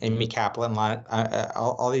 Amy Kaplan,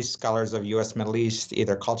 all these scholars of U.S. Middle East,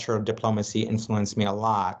 either culture or diplomacy, influenced me a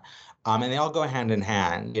lot. And they all go hand in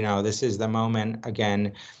hand. This is the moment,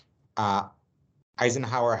 again,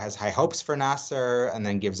 Eisenhower has high hopes for Nasser and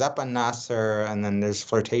then gives up on Nasser, and then there's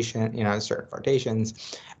flirtation, certain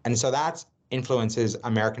flirtations. And so that's influences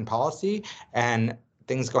American policy, and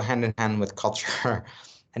things go hand in hand with culture.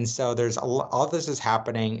 And so there's all this is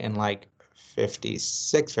happening in like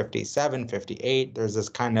 56, 57, 58. There's this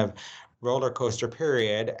kind of roller coaster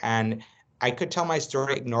period. And I could tell my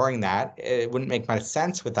story ignoring that. It wouldn't make much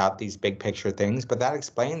sense without these big picture things, but that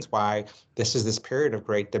explains why this is this period of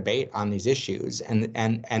great debate on these issues. And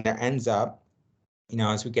there ends up,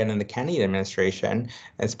 as we get in the Kennedy administration,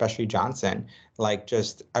 especially Johnson, like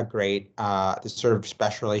just a great, this sort of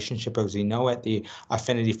special relationship as we know it, the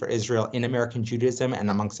affinity for Israel in American Judaism and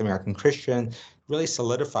amongst American Christians really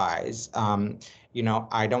solidifies.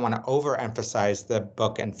 I don't want to overemphasize the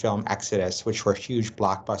book and film Exodus, which were huge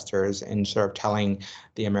blockbusters in sort of telling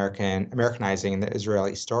the Americanizing the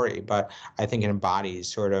Israeli story, but I think it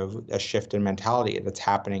embodies sort of a shift in mentality that's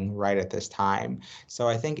happening right at this time. So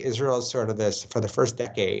I think Israel is sort of this, for the first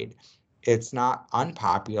decade, it's not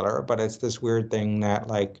unpopular, but it's this weird thing that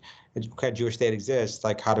like, okay, Jewish state exists,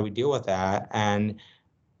 like how do we deal with that? And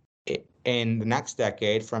in the next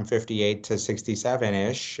decade, from 58 to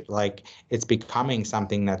 67-ish, like it's becoming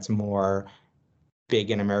something that's more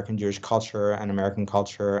big in American Jewish culture and American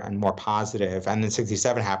culture and more positive. And then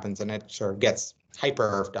 67 happens and it sort of gets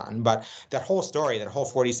hyper done. But that whole story, that whole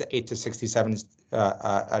 48 to 67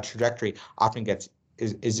 trajectory often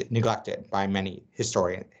is neglected by many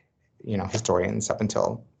historians up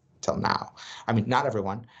until now. I mean, not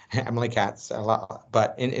everyone, Emily Katz, a lot,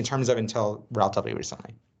 but in terms of until relatively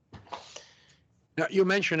recently. Now, you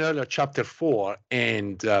mentioned earlier chapter 4,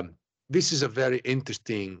 and this is a very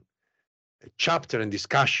interesting chapter and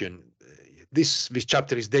discussion. This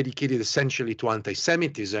chapter is dedicated essentially to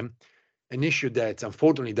anti-Semitism, an issue that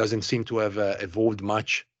unfortunately doesn't seem to have evolved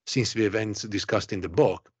much since the events discussed in the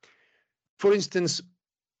book. For instance,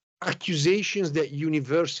 accusations that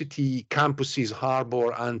university campuses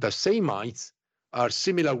harbor anti-Semites are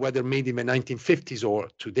similar whether made in the 1950s or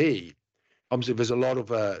today. Obviously, there's a lot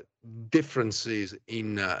of differences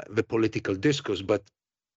in the political discourse, but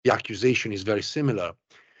the accusation is very similar.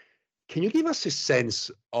 Can you give us a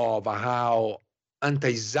sense of how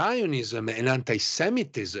anti-Zionism and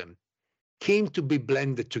anti-Semitism came to be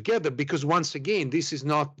blended together? Because once again, this is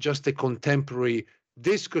not just a contemporary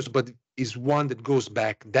discourse, but is one that goes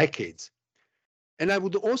back decades. And I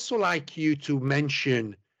would also like you to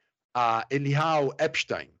mention Eliyahu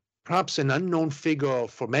Epstein, perhaps an unknown figure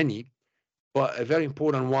for many, but a very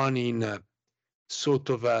important one in sort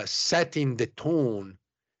of setting the tone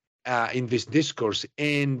in this discourse,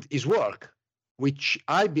 and his work, which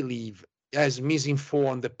I believe has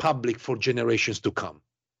misinformed the public for generations to come.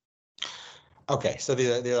 Okay, so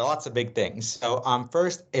there are lots of big things. So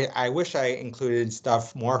first, I wish I included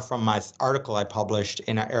stuff more from my article I published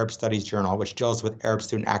in an Arab Studies journal, which deals with Arab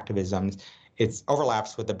student activism. It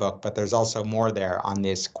overlaps with the book, but there's also more there on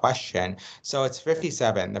this question. So it's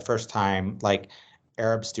 57, the first time like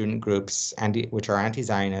Arab student groups, which are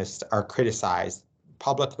anti-Zionist, are criticized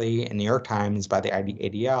publicly in New York Times by the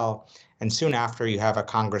ADL. And soon after, you have a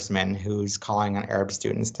congressman who's calling on Arab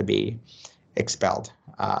students to be expelled,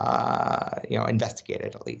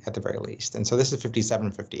 investigated at the very least. And so this is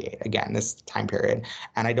 57, 58, again, this time period.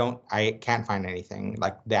 And I can't find anything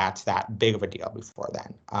like that big of a deal before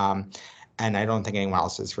then. And I don't think anyone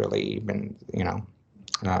else has really been,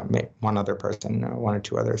 one other person, one or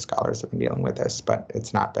two other scholars have been dealing with this, but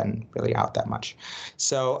it's not been really out that much.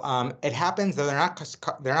 So it happens that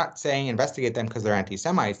they're not saying investigate them because they're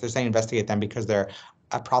anti-Semites. They're saying investigate them because they're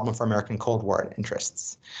a problem for American Cold War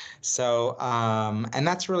interests. So, and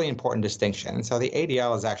that's a really important distinction. So the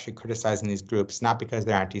ADL is actually criticizing these groups, not because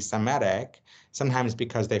they're anti-Semitic, sometimes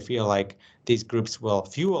because they feel like these groups will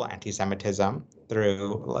fuel anti-Semitism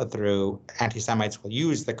through anti-Semites will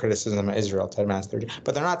use the criticism of Israel to advance their,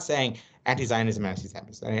 but they're not saying anti-Zionism and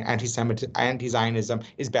anti-Semitism. Anti-Zionism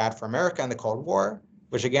is bad for America in the Cold War,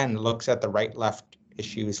 which again looks at the right-left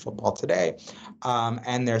issues football today,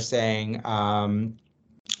 and they're saying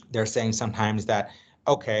sometimes that,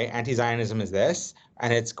 okay, anti-Zionism is this,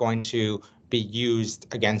 and it's going to be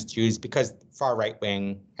used against Jews because far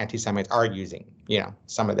right-wing anti-Semites are using,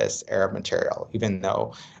 some of this Arab material, even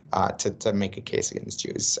though to make a case against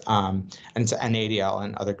Jews. And ADL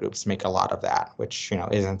and other groups make a lot of that, which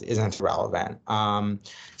isn't relevant.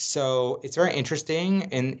 So it's very interesting,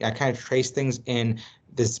 and I kind of trace things in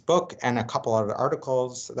this book and a couple other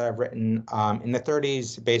articles that I've written in the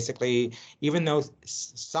 30s. Basically, even though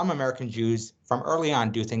some American Jews from early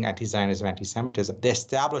on do think anti-Zionism, anti-Semitism, the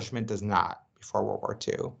establishment does not before World War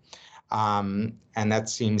II. And that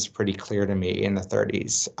seems pretty clear to me in the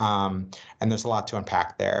 30s. And there's a lot to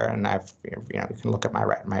unpack there. And you can look at my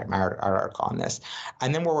article on this.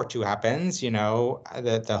 And then World War II happens.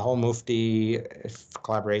 The whole Mufti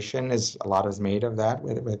collaboration a lot is made of that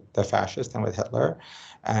with the fascists and with Hitler.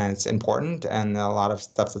 And it's important, and a lot of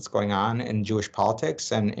stuff that's going on in Jewish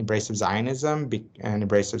politics and embrace of Zionism and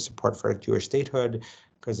embrace of support for Jewish statehood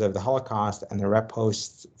because of the Holocaust and the rep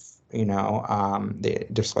posts, the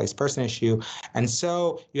displaced person issue. And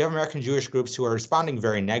so you have American Jewish groups who are responding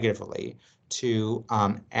very negatively to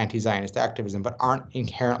anti-Zionist activism, but aren't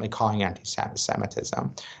inherently calling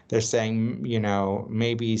anti-Semitism. They're saying,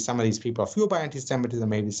 maybe some of these people are fueled by anti-Semitism,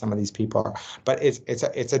 maybe some of these people are, but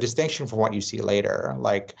it's a distinction from what you see later.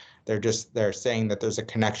 Like they're saying that there's a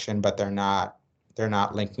connection, but they're not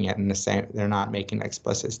linking it in the same, they're not making an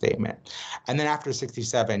explicit statement. And then after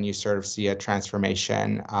 67, you sort of see a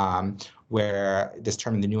transformation where this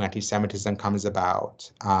term, the new anti-Semitism, comes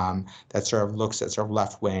about that sort of looks at sort of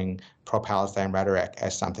left-wing pro-Palestine rhetoric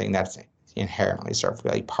as something that's inherently sort of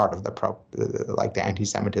really part of the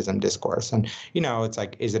anti-Semitism discourse. And, it's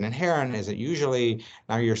like, is it inherent? Is it usually?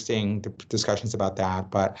 Now you're seeing the discussions about that.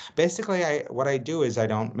 But basically, what I do is I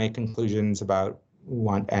don't make conclusions about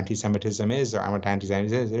what anti-Semitism is or what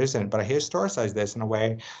anti-Semitism isn't, but I historicize this in a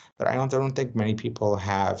way that I don't think many people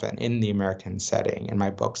have, and in the American setting, in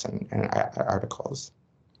my books and articles.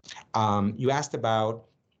 You asked about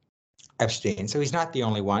Epstein. So he's not the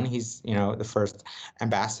only one. He's, the first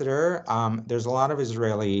ambassador. There's a lot of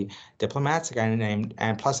Israeli diplomats, a guy named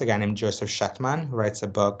Joseph Shetman, who writes a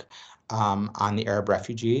book on the Arab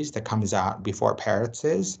refugees that comes out before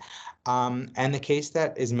Peretz's. And the case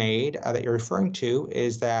that is made that you're referring to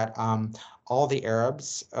is that all the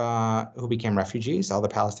Arabs who became refugees, all the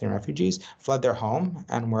Palestinian refugees, fled their home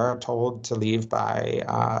and were told to leave by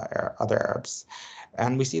other Arabs.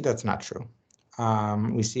 And we see that's not true.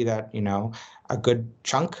 We see that, a good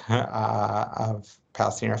chunk of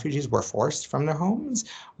Palestinian refugees were forced from their homes.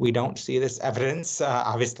 We don't see this evidence,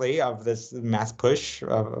 obviously, of this mass push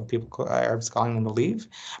of people, Arabs calling them to leave.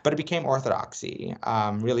 But it became orthodoxy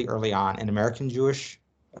really early on in American Jewish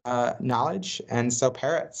knowledge. And so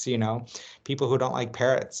Peretz, people who don't like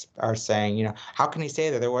Peretz are saying, how can he say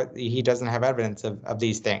that he doesn't have evidence of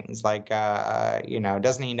these things? Like,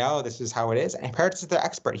 doesn't he know this is how it is? And Peretz is the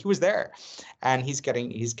expert. He was there, and he's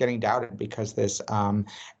getting doubted because this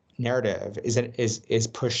narrative is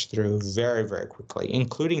pushed through very, very quickly,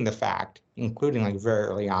 including like very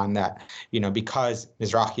early on that, because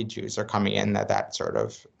Mizrahi Jews are coming in, that sort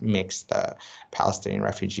of makes the Palestinian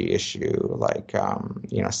refugee issue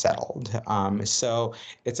settled. So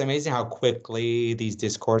it's amazing how quickly these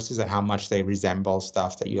discourses and how much they resemble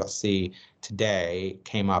stuff that you'll see today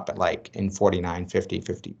came up at in 49, 50,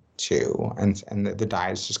 52. And the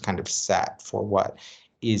die is just kind of set for what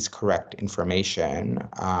is correct information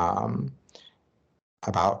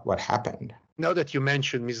about what happened. Now that you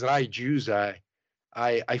mentioned Mizrahi Jews, I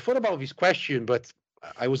thought about this question, but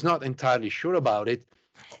I was not entirely sure about it.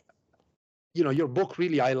 Your book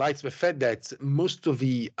really highlights the fact that most of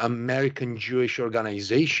the American Jewish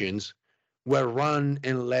organizations were run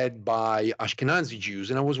and led by Ashkenazi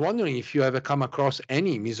Jews. And I was wondering if you ever come across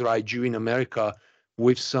any Mizrahi Jew in America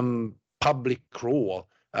with some public role,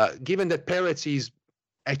 given that Peretz is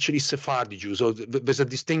actually Sephardi Jews. So there's a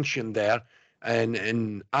distinction there,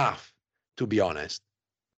 and to be honest.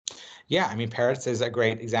 Yeah, I mean, Peretz is a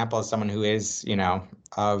great example of someone who is,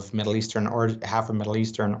 of Middle Eastern or half of Middle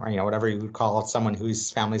Eastern, or whatever you would call it, someone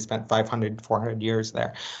whose family spent 500, 400 years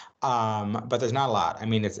there. But there's not a lot. I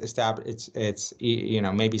mean, it's established. It's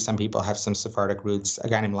maybe some people have some Sephardic roots. A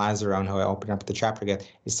guy named Lazaron, who I opened up the chapter with,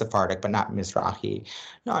 is Sephardic, but not Mizrahi.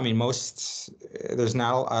 No, I mean, there's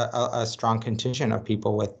not a strong contingent of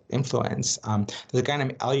people with influence. There's a guy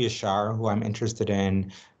named El Yashar, who I'm interested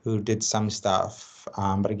in, who did some stuff.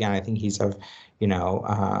 But again, I think he's of,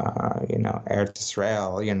 Eretz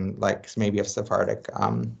Israel, maybe of Sephardic.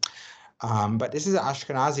 But this is an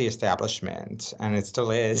Ashkenazi establishment, and it still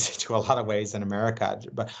is to a lot of ways in America.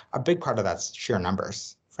 But a big part of that's sheer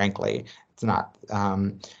numbers, frankly. It's not,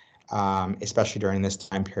 especially during this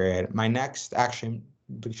time period. My next,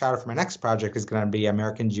 big shout out for my next project is going to be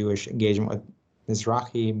American Jewish engagement with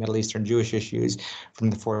Mizrahi, Middle Eastern Jewish issues from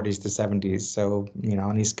the 40s to 70s. So,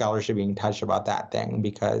 any scholars should be in touch about that thing,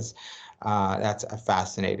 because that's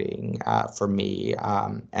fascinating for me.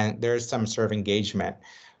 And there's some sort of engagement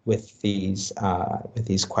with these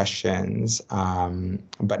questions,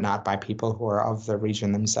 but not by people who are of the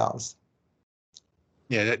region themselves.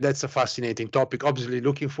 Yeah, that's a fascinating topic. Obviously,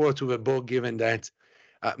 looking forward to the book, given that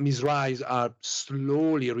Mizrahis are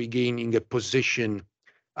slowly regaining a position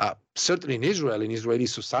certainly in Israel, in Israeli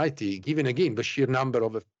society, given again the sheer number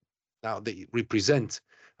of now they represent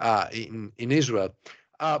in Israel.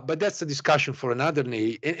 But that's a discussion for another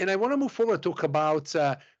day. And I want to move forward, talk about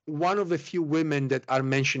one of the few women that are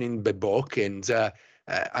mentioned in the book, and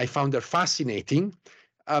I found her fascinating.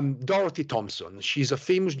 Dorothy Thompson. She's a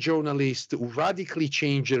famous journalist who radically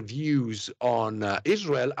changed her views on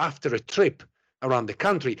Israel after a trip around the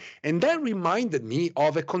country. And that reminded me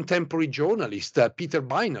of a contemporary journalist, Peter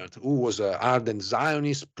Beinart, who was an ardent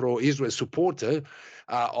Zionist, pro-Israel supporter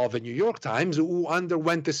of the New York Times, who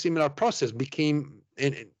underwent a similar process,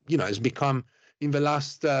 has become, in the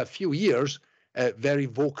last few years, a very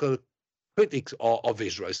vocal critic of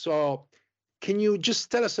Israel. So can you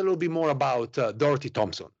just tell us a little bit more about Dorothy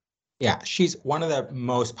Thompson? Yeah, she's one of the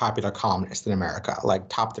most popular columnists in America, like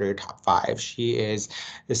top 3 or top 5. She is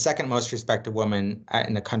the second most respected woman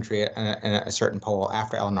in the country in a certain poll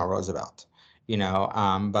after Eleanor Roosevelt.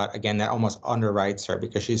 But again, that almost underwrites her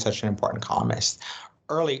because she's such an important columnist.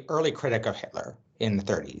 Early critic of Hitler in the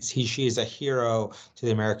 30s. She is a hero to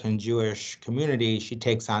the American Jewish community. She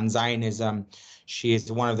takes on Zionism. She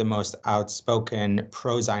is one of the most outspoken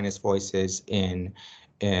pro-Zionist voices in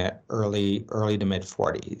early to mid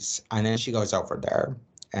 40s. And then she goes over there,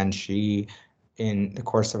 and she, in the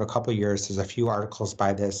course of a couple of years, there's a few articles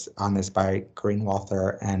by Corinne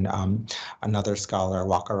Walther and another scholar,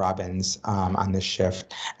 Walker Robbins, on this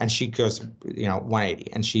shift. And she goes,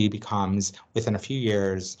 180, and she becomes, within a few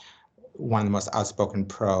years, one of the most outspoken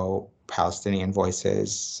pro-Palestinian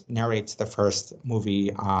voices, narrates the first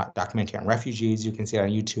movie documentary on refugees. You can see it on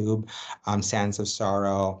YouTube, Sands of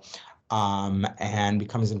Sorrow. And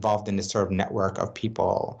becomes involved in this sort of network of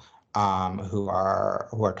people who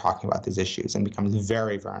are talking about these issues, and becomes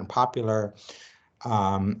very, very unpopular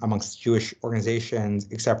amongst Jewish organizations,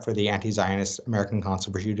 except for the anti-Zionist American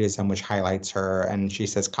Council for Judaism, which highlights her, and she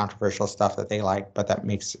says controversial stuff that they like, but that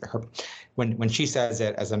makes her, when she says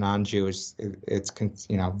it as a non-Jew, it's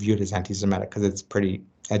viewed as anti-Semitic because it's pretty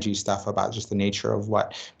edgy stuff about just the nature of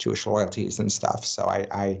what Jewish loyalty is and stuff. So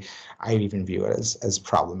I even view it as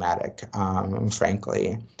problematic,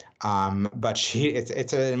 frankly. But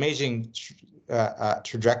it's an amazing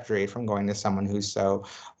trajectory from going to someone who's so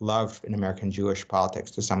loved in American Jewish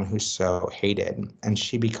politics to someone who's so hated. And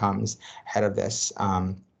she becomes head of this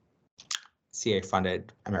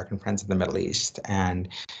CA-funded American Friends of the Middle East. And,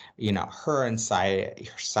 her and Sayegh,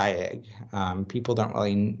 people don't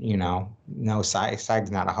really, know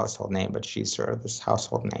Sayegh's not a household name, but she's sort of this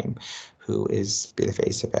household name who is the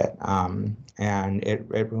face of it. And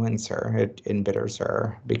it ruins her, it embitters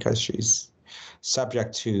her, because she's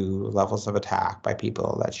subject to levels of attack by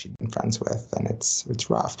people that she'd been friends with, and it's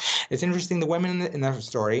rough. It's interesting, the women in the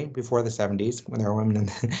story before the 70s, when there were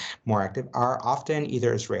women more active, are often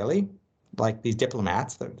either Israeli, like these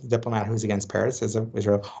diplomats, the diplomat who's against Paris is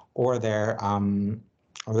Israel, or they're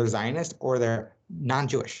Zionist, or they're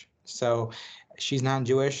non-Jewish. So she's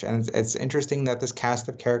non-Jewish, and it's interesting that this cast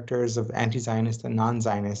of characters of anti-Zionist and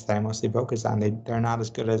non-Zionist that I mostly focus on, they're not as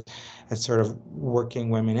good as sort of working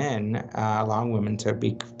women in, allowing women to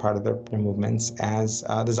be part of the movements as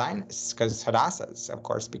the Zionists, because Hadassah is, of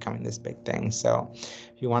course, becoming this big thing. So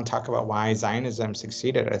if you want to talk about why Zionism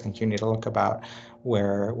succeeded, I think you need to look about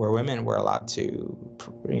where women were allowed to,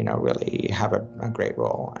 really have a great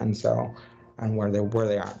role, and where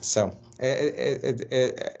they aren't. So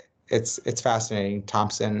it's fascinating,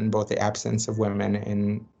 Thompson, both the absence of women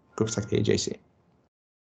in groups like the AJC.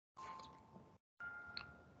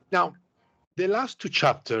 Now, the last 2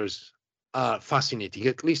 chapters are fascinating.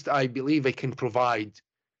 At least I believe they can provide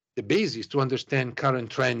the basis to understand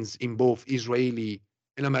current trends in both Israeli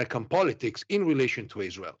and American politics in relation to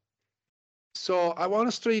Israel. So I want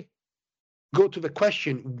to straight go to the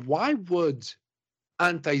question, why would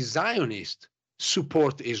anti-Zionists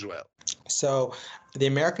support Israel? So the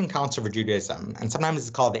American Council for Judaism, and sometimes it's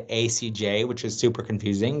called the ACJ, which is super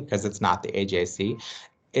confusing because it's not the AJC.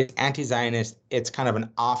 It's anti-Zionist. It's kind of an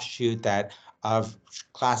offshoot of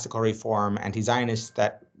classical reform anti-Zionists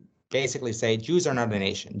that basically say Jews are not a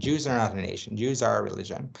nation. Jews are not a nation. Jews are a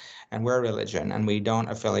religion, and we're a religion, and we don't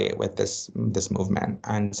affiliate with this movement.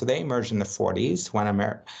 And so they emerged in the 40s,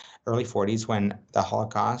 early 40s, when the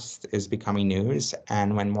Holocaust is becoming news,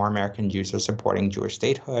 and when more American Jews are supporting Jewish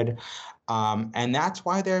statehood. And that's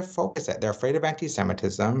why they're focused. They're afraid of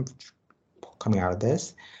anti-Semitism coming out of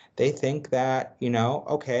this. They think that,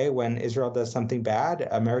 okay, when Israel does something bad,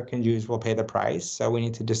 American Jews will pay the price, so we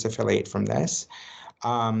need to disaffiliate from this.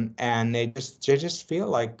 And they just feel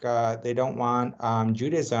like they don't want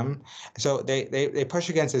Judaism, so they push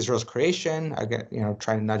against Israel's creation,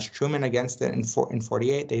 trying to nudge Truman against it in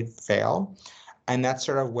 48. They fail, And that's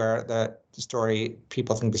sort of where the story,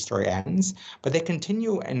 people think the story ends. But they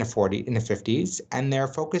continue in the 50s, and their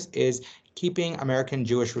focus is keeping American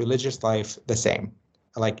Jewish religious life the same,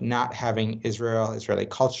 like not having Israeli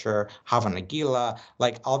culture, Hava Nagila,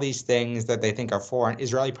 like all these things that they think are foreign,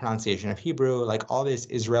 Israeli pronunciation of Hebrew, like all this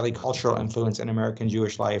Israeli cultural influence in American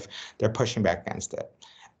Jewish life, they're pushing back against it.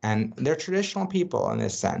 And they're traditional people in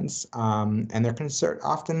this sense, and they're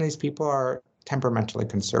often these people are temperamentally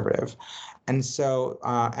conservative. And so,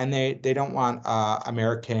 and they don't want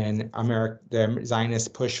the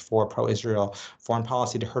Zionist push for pro-Israel foreign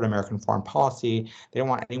policy to hurt American foreign policy. They don't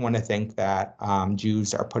want anyone to think that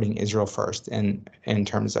Jews are putting Israel first in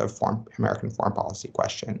terms of American foreign policy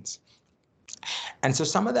questions. And so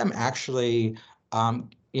some of them actually,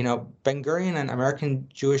 Ben-Gurion and American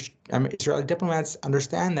Jewish Israeli diplomats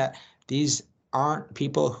understand that these aren't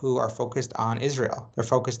people who are focused on Israel. They're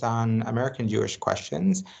focused on American Jewish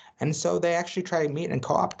questions. And so they actually try to meet and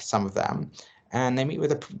co-opt some of them. And they meet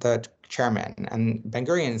with the chairman, and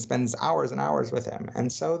Ben-Gurion spends hours and hours with him. And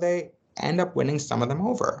so they end up winning some of them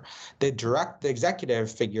over. The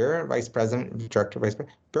executive figure, vice president, director, vice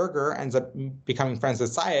president, Berger ends up becoming friends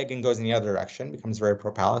with Sayegh and goes in the other direction, becomes very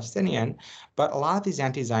pro-Palestinian. But a lot of these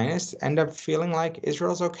anti-Zionists end up feeling like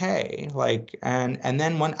Israel's okay. And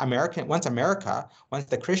then once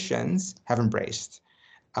the Christians have embraced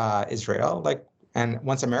Israel, and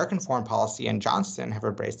once American foreign policy and Johnston have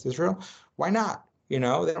embraced Israel, why not? They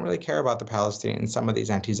don't really care about the Palestinians, some of these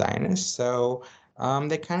anti-Zionists. So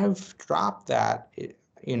they kind of drop that,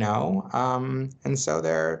 and so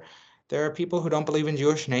there are people who don't believe in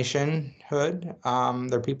Jewish nationhood. There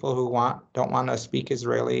are people who don't want to speak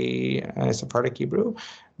Israeli Sephardic Hebrew,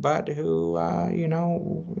 but who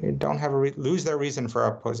don't lose their reason for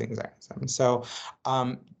opposing Zionism. So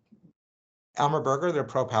Elmer Berger, the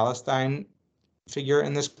pro-Palestine figure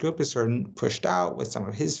in this group, is sort of pushed out with some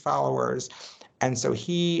of his followers. And so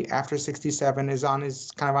he, after 67, is on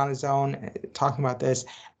his own talking about this.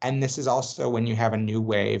 And this is also when you have a new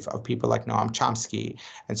wave of people like Noam Chomsky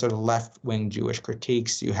and sort of left-wing Jewish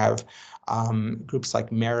critiques. You have groups like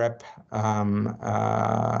Merip,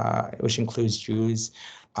 which includes Jews,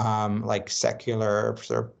 like secular,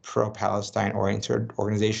 sort of pro-Palestine oriented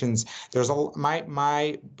organizations.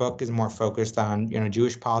 My book is more focused on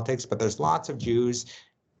Jewish politics, but there's lots of Jews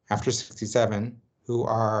after 67 who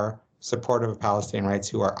are supportive of Palestinian rights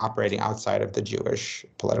who are operating outside of the Jewish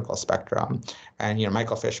political spectrum. And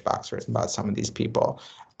Michael Fischbach's written about some of these people.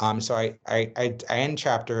 So I end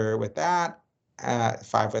chapter with that,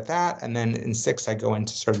 5 with that, and then in 6 I go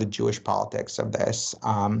into sort of the Jewish politics of this.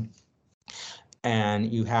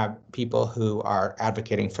 And you have people who are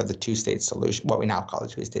advocating for the two-state solution, what we now call the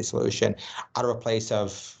two-state solution, out of a place of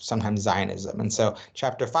sometimes Zionism. And so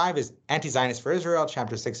chapter 5 is anti-Zionist for Israel.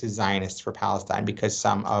 Chapter 6 is Zionist for Palestine, because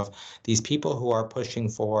some of these people who are pushing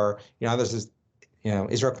for,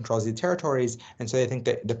 Israel controls the territories, and so they think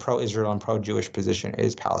that the pro-Israel and pro-Jewish position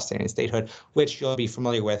is Palestinian statehood, which you'll be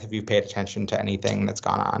familiar with if you've paid attention to anything that's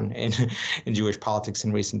gone on in Jewish politics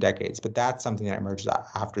in recent decades. But that's something that emerges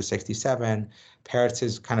after 67. Peretz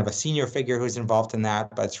is kind of a senior figure who's involved in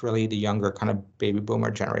that, but it's really the younger kind of baby boomer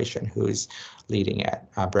generation who's leading it,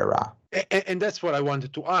 Brera. And that's what I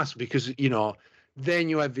wanted to ask, because, then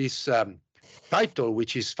you have this title,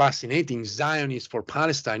 which is fascinating, Zionists for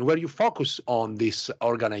Palestine, where you focus on this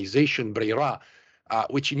organization, Brera,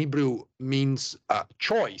 which in Hebrew means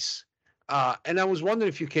choice. And I was wondering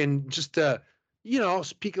if you can just,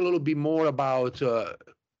 speak a little bit more about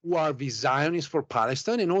who are the Zionists for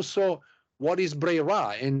Palestine, and also what is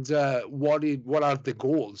Brera, and what are the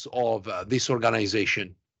goals of this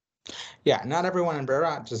organization? Yeah, not everyone in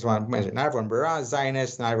Brera, just want to mention, not everyone in Brera is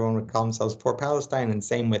Zionist, not everyone would call themselves for Palestine, and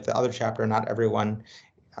same with the other chapter, not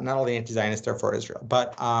all the anti-Zionists are for Israel.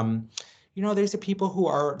 But, there's the people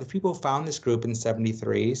who found this group in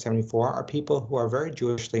 73, 74 are people who are very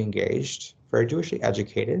Jewishly engaged, very Jewishly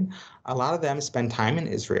educated. A lot of them spend time in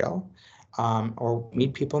Israel or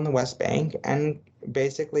meet people in the West Bank and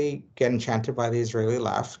basically get enchanted by the Israeli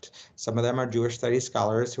left. Some of them are Jewish studies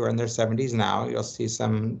scholars who are in their 70s now. You'll see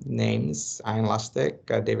some names, Ayn Lustig,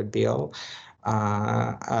 David Beal.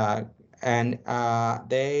 And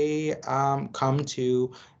they come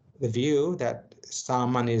to the view that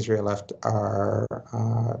some on the Israeli left are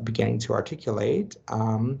beginning to articulate,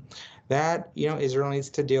 that Israel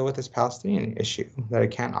needs to deal with this Palestinian issue, that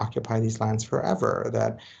it can't occupy these lands forever,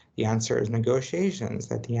 that the answer is negotiations,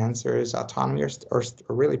 that the answer is autonomy or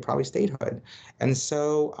really probably statehood. And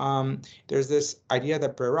so there's this idea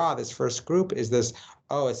that Brera, this first group, is this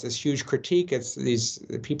oh, it's this huge critique. It's these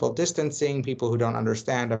people distancing, people who don't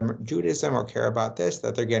understand Judaism or care about this,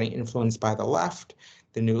 that they're getting influenced by the left,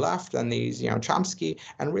 the new left, and these, Chomsky.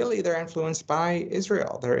 And really, they're influenced by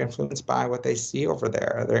Israel. They're influenced by what they see over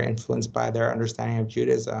there. They're influenced by their understanding of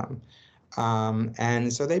Judaism.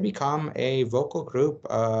 And so they become a vocal group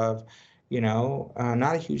of,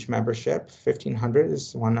 not a huge membership. 1,500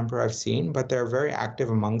 is one number I've seen, but they're very active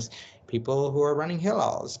amongst people who are running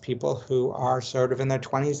Hillels, people who are sort of in their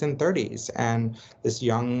 20s and 30s, and this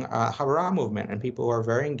young Havurah movement, and people who are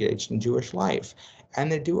very engaged in Jewish life. And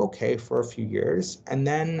they do okay for a few years. And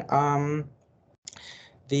then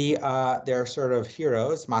their sort of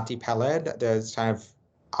heroes, Mati Peled, the kind of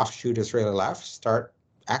offshoot Israeli left, start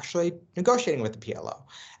actually negotiating with the PLO.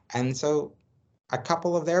 And so a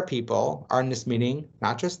couple of their people are in this meeting,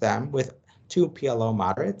 not just them, with two PLO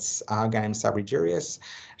moderates, a guy named Sabri Jirius.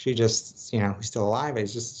 She just, who's still alive. I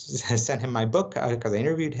just sent him my book because I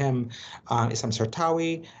interviewed him, Issam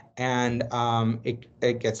Sertawi. And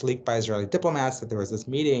it gets leaked by Israeli diplomats that there was this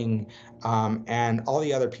meeting, and all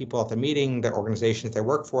the other people at the meeting, the organizations they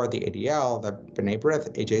work for, the ADL, the B'nai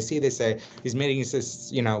B'rith, AJC, they say these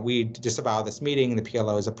meetings, we disavow this meeting. The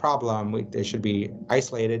PLO is a problem. They should be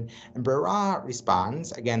isolated. And Berat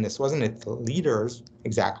responds, again, this wasn't its leaders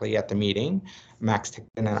exactly at the meeting, Max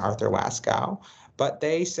Tickton and Arthur Waskow, but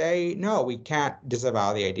they say, no, we can't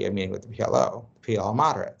disavow the idea of meeting with the PLO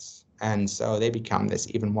moderates. And so they become this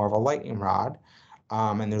even more of a lightning rod.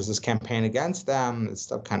 And there's this campaign against them. It's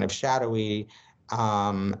still kind of shadowy.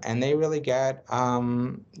 And they really get,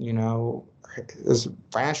 there's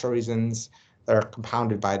financial reasons that are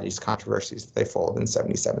compounded by these controversies that they fold in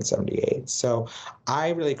 77, 78. So I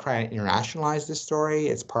really try to internationalize this story.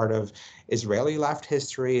 It's part of Israeli left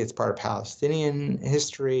history. It's part of Palestinian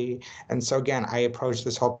history. And so again, I approach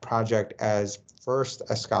this whole project as first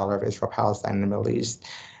a scholar of Israel, Palestine, and the Middle East,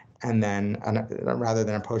 and then rather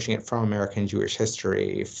than approaching it from American Jewish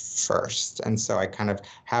history first. And so I kind of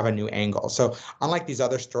have a new angle. So unlike these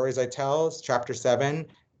other stories I tell, chapter 7,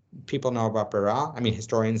 people know about Berat. I mean,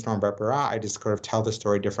 historians know about Berat. I just sort of tell the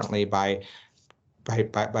story differently by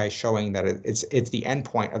showing that it's the end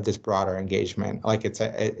point of this broader engagement. Like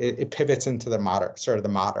it pivots into the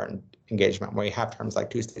modern engagement where you have terms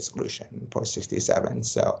like two-state solution, post-67.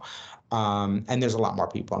 So, and there's a lot more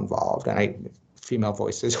people involved. And female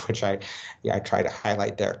voices, which I try to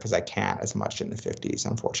highlight there because I can't as much in the 50s,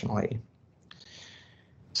 unfortunately.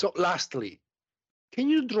 So lastly, can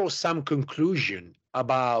you draw some conclusion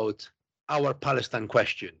about our Palestine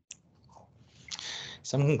question?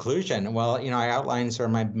 Some conclusion. Well, I outlined sort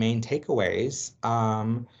of my main takeaways,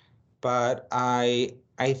 but I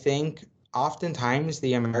think oftentimes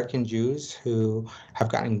the American Jews who have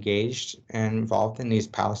gotten engaged and involved in these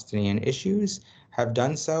Palestinian issues have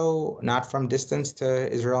done so not from distance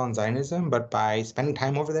to Israel and Zionism, but by spending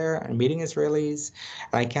time over there and meeting Israelis.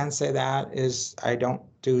 And I can say that I don't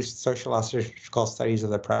do sociological studies of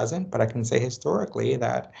the present, but I can say historically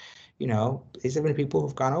that, these have been people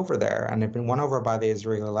who've gone over there and have been won over by the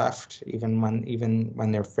Israeli left, even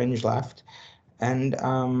when they're fringe left. And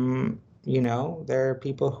there are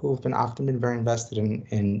people who've often been very invested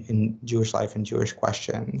in Jewish life and Jewish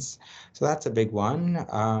questions. So that's a big one.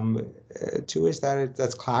 2 is that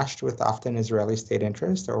that's clashed with often Israeli state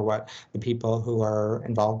interest, or what the people who are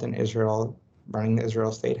involved in Israel, running the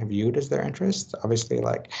Israel state, have viewed as their interest. Obviously,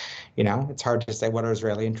 it's hard to say what are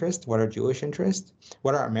Israeli interests, what are Jewish interests,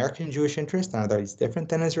 what are American Jewish interests, and are these different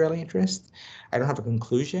than Israeli interests? I don't have a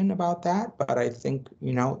conclusion about that, but I think,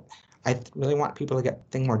 I really want people to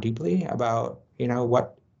think more deeply about,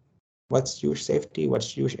 what's Jewish safety,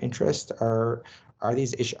 what's Jewish interest, are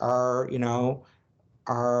these issues, are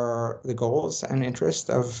the goals and interests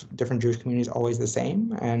of different Jewish communities always the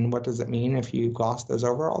same? And what does it mean if you gloss those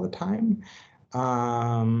over all the time?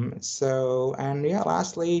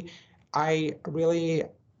 Lastly, I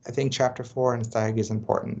think chapter 4 in Steig is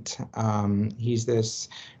important. He's this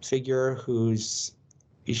figure who's,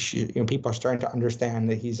 people are starting to understand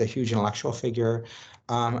that he's a huge intellectual figure.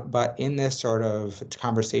 But in this sort of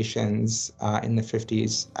conversations in the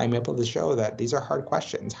 50s, I'm able to show that these are hard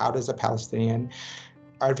questions. How does a Palestinian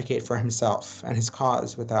advocate for himself and his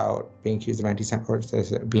cause without being accused of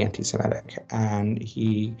anti-Semitic? And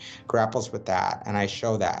he grapples with that, and I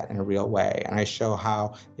show that in a real way. And I show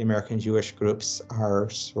how the American Jewish groups are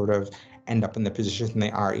sort of end up in the position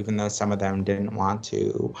they are, even though some of them didn't want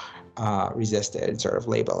to resisted sort of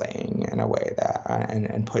labeling in a way that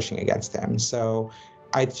and pushing against him. So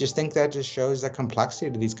I just think that just shows the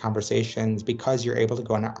complexity to these conversations, because you're able to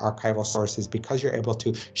go into archival sources, because you're able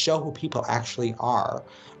to show who people actually are,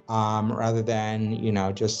 rather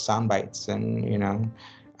than, just sound bites and,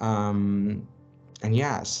 and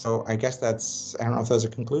yeah, so I guess I don't know if those are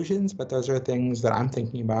conclusions, but those are things that I'm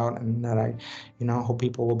thinking about and that I, hope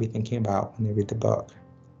people will be thinking about when they read the book.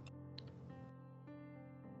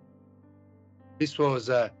 This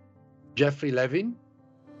was Geoffrey Levin,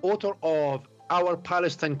 author of Our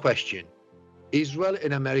Palestine Question, Israel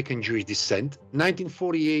and American Jewish Dissent,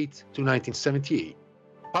 1948 to 1978,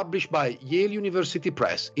 published by Yale University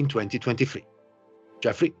Press in 2023.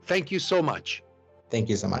 Geoffrey, thank you so much. Thank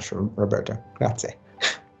you so much, Roberto. Grazie.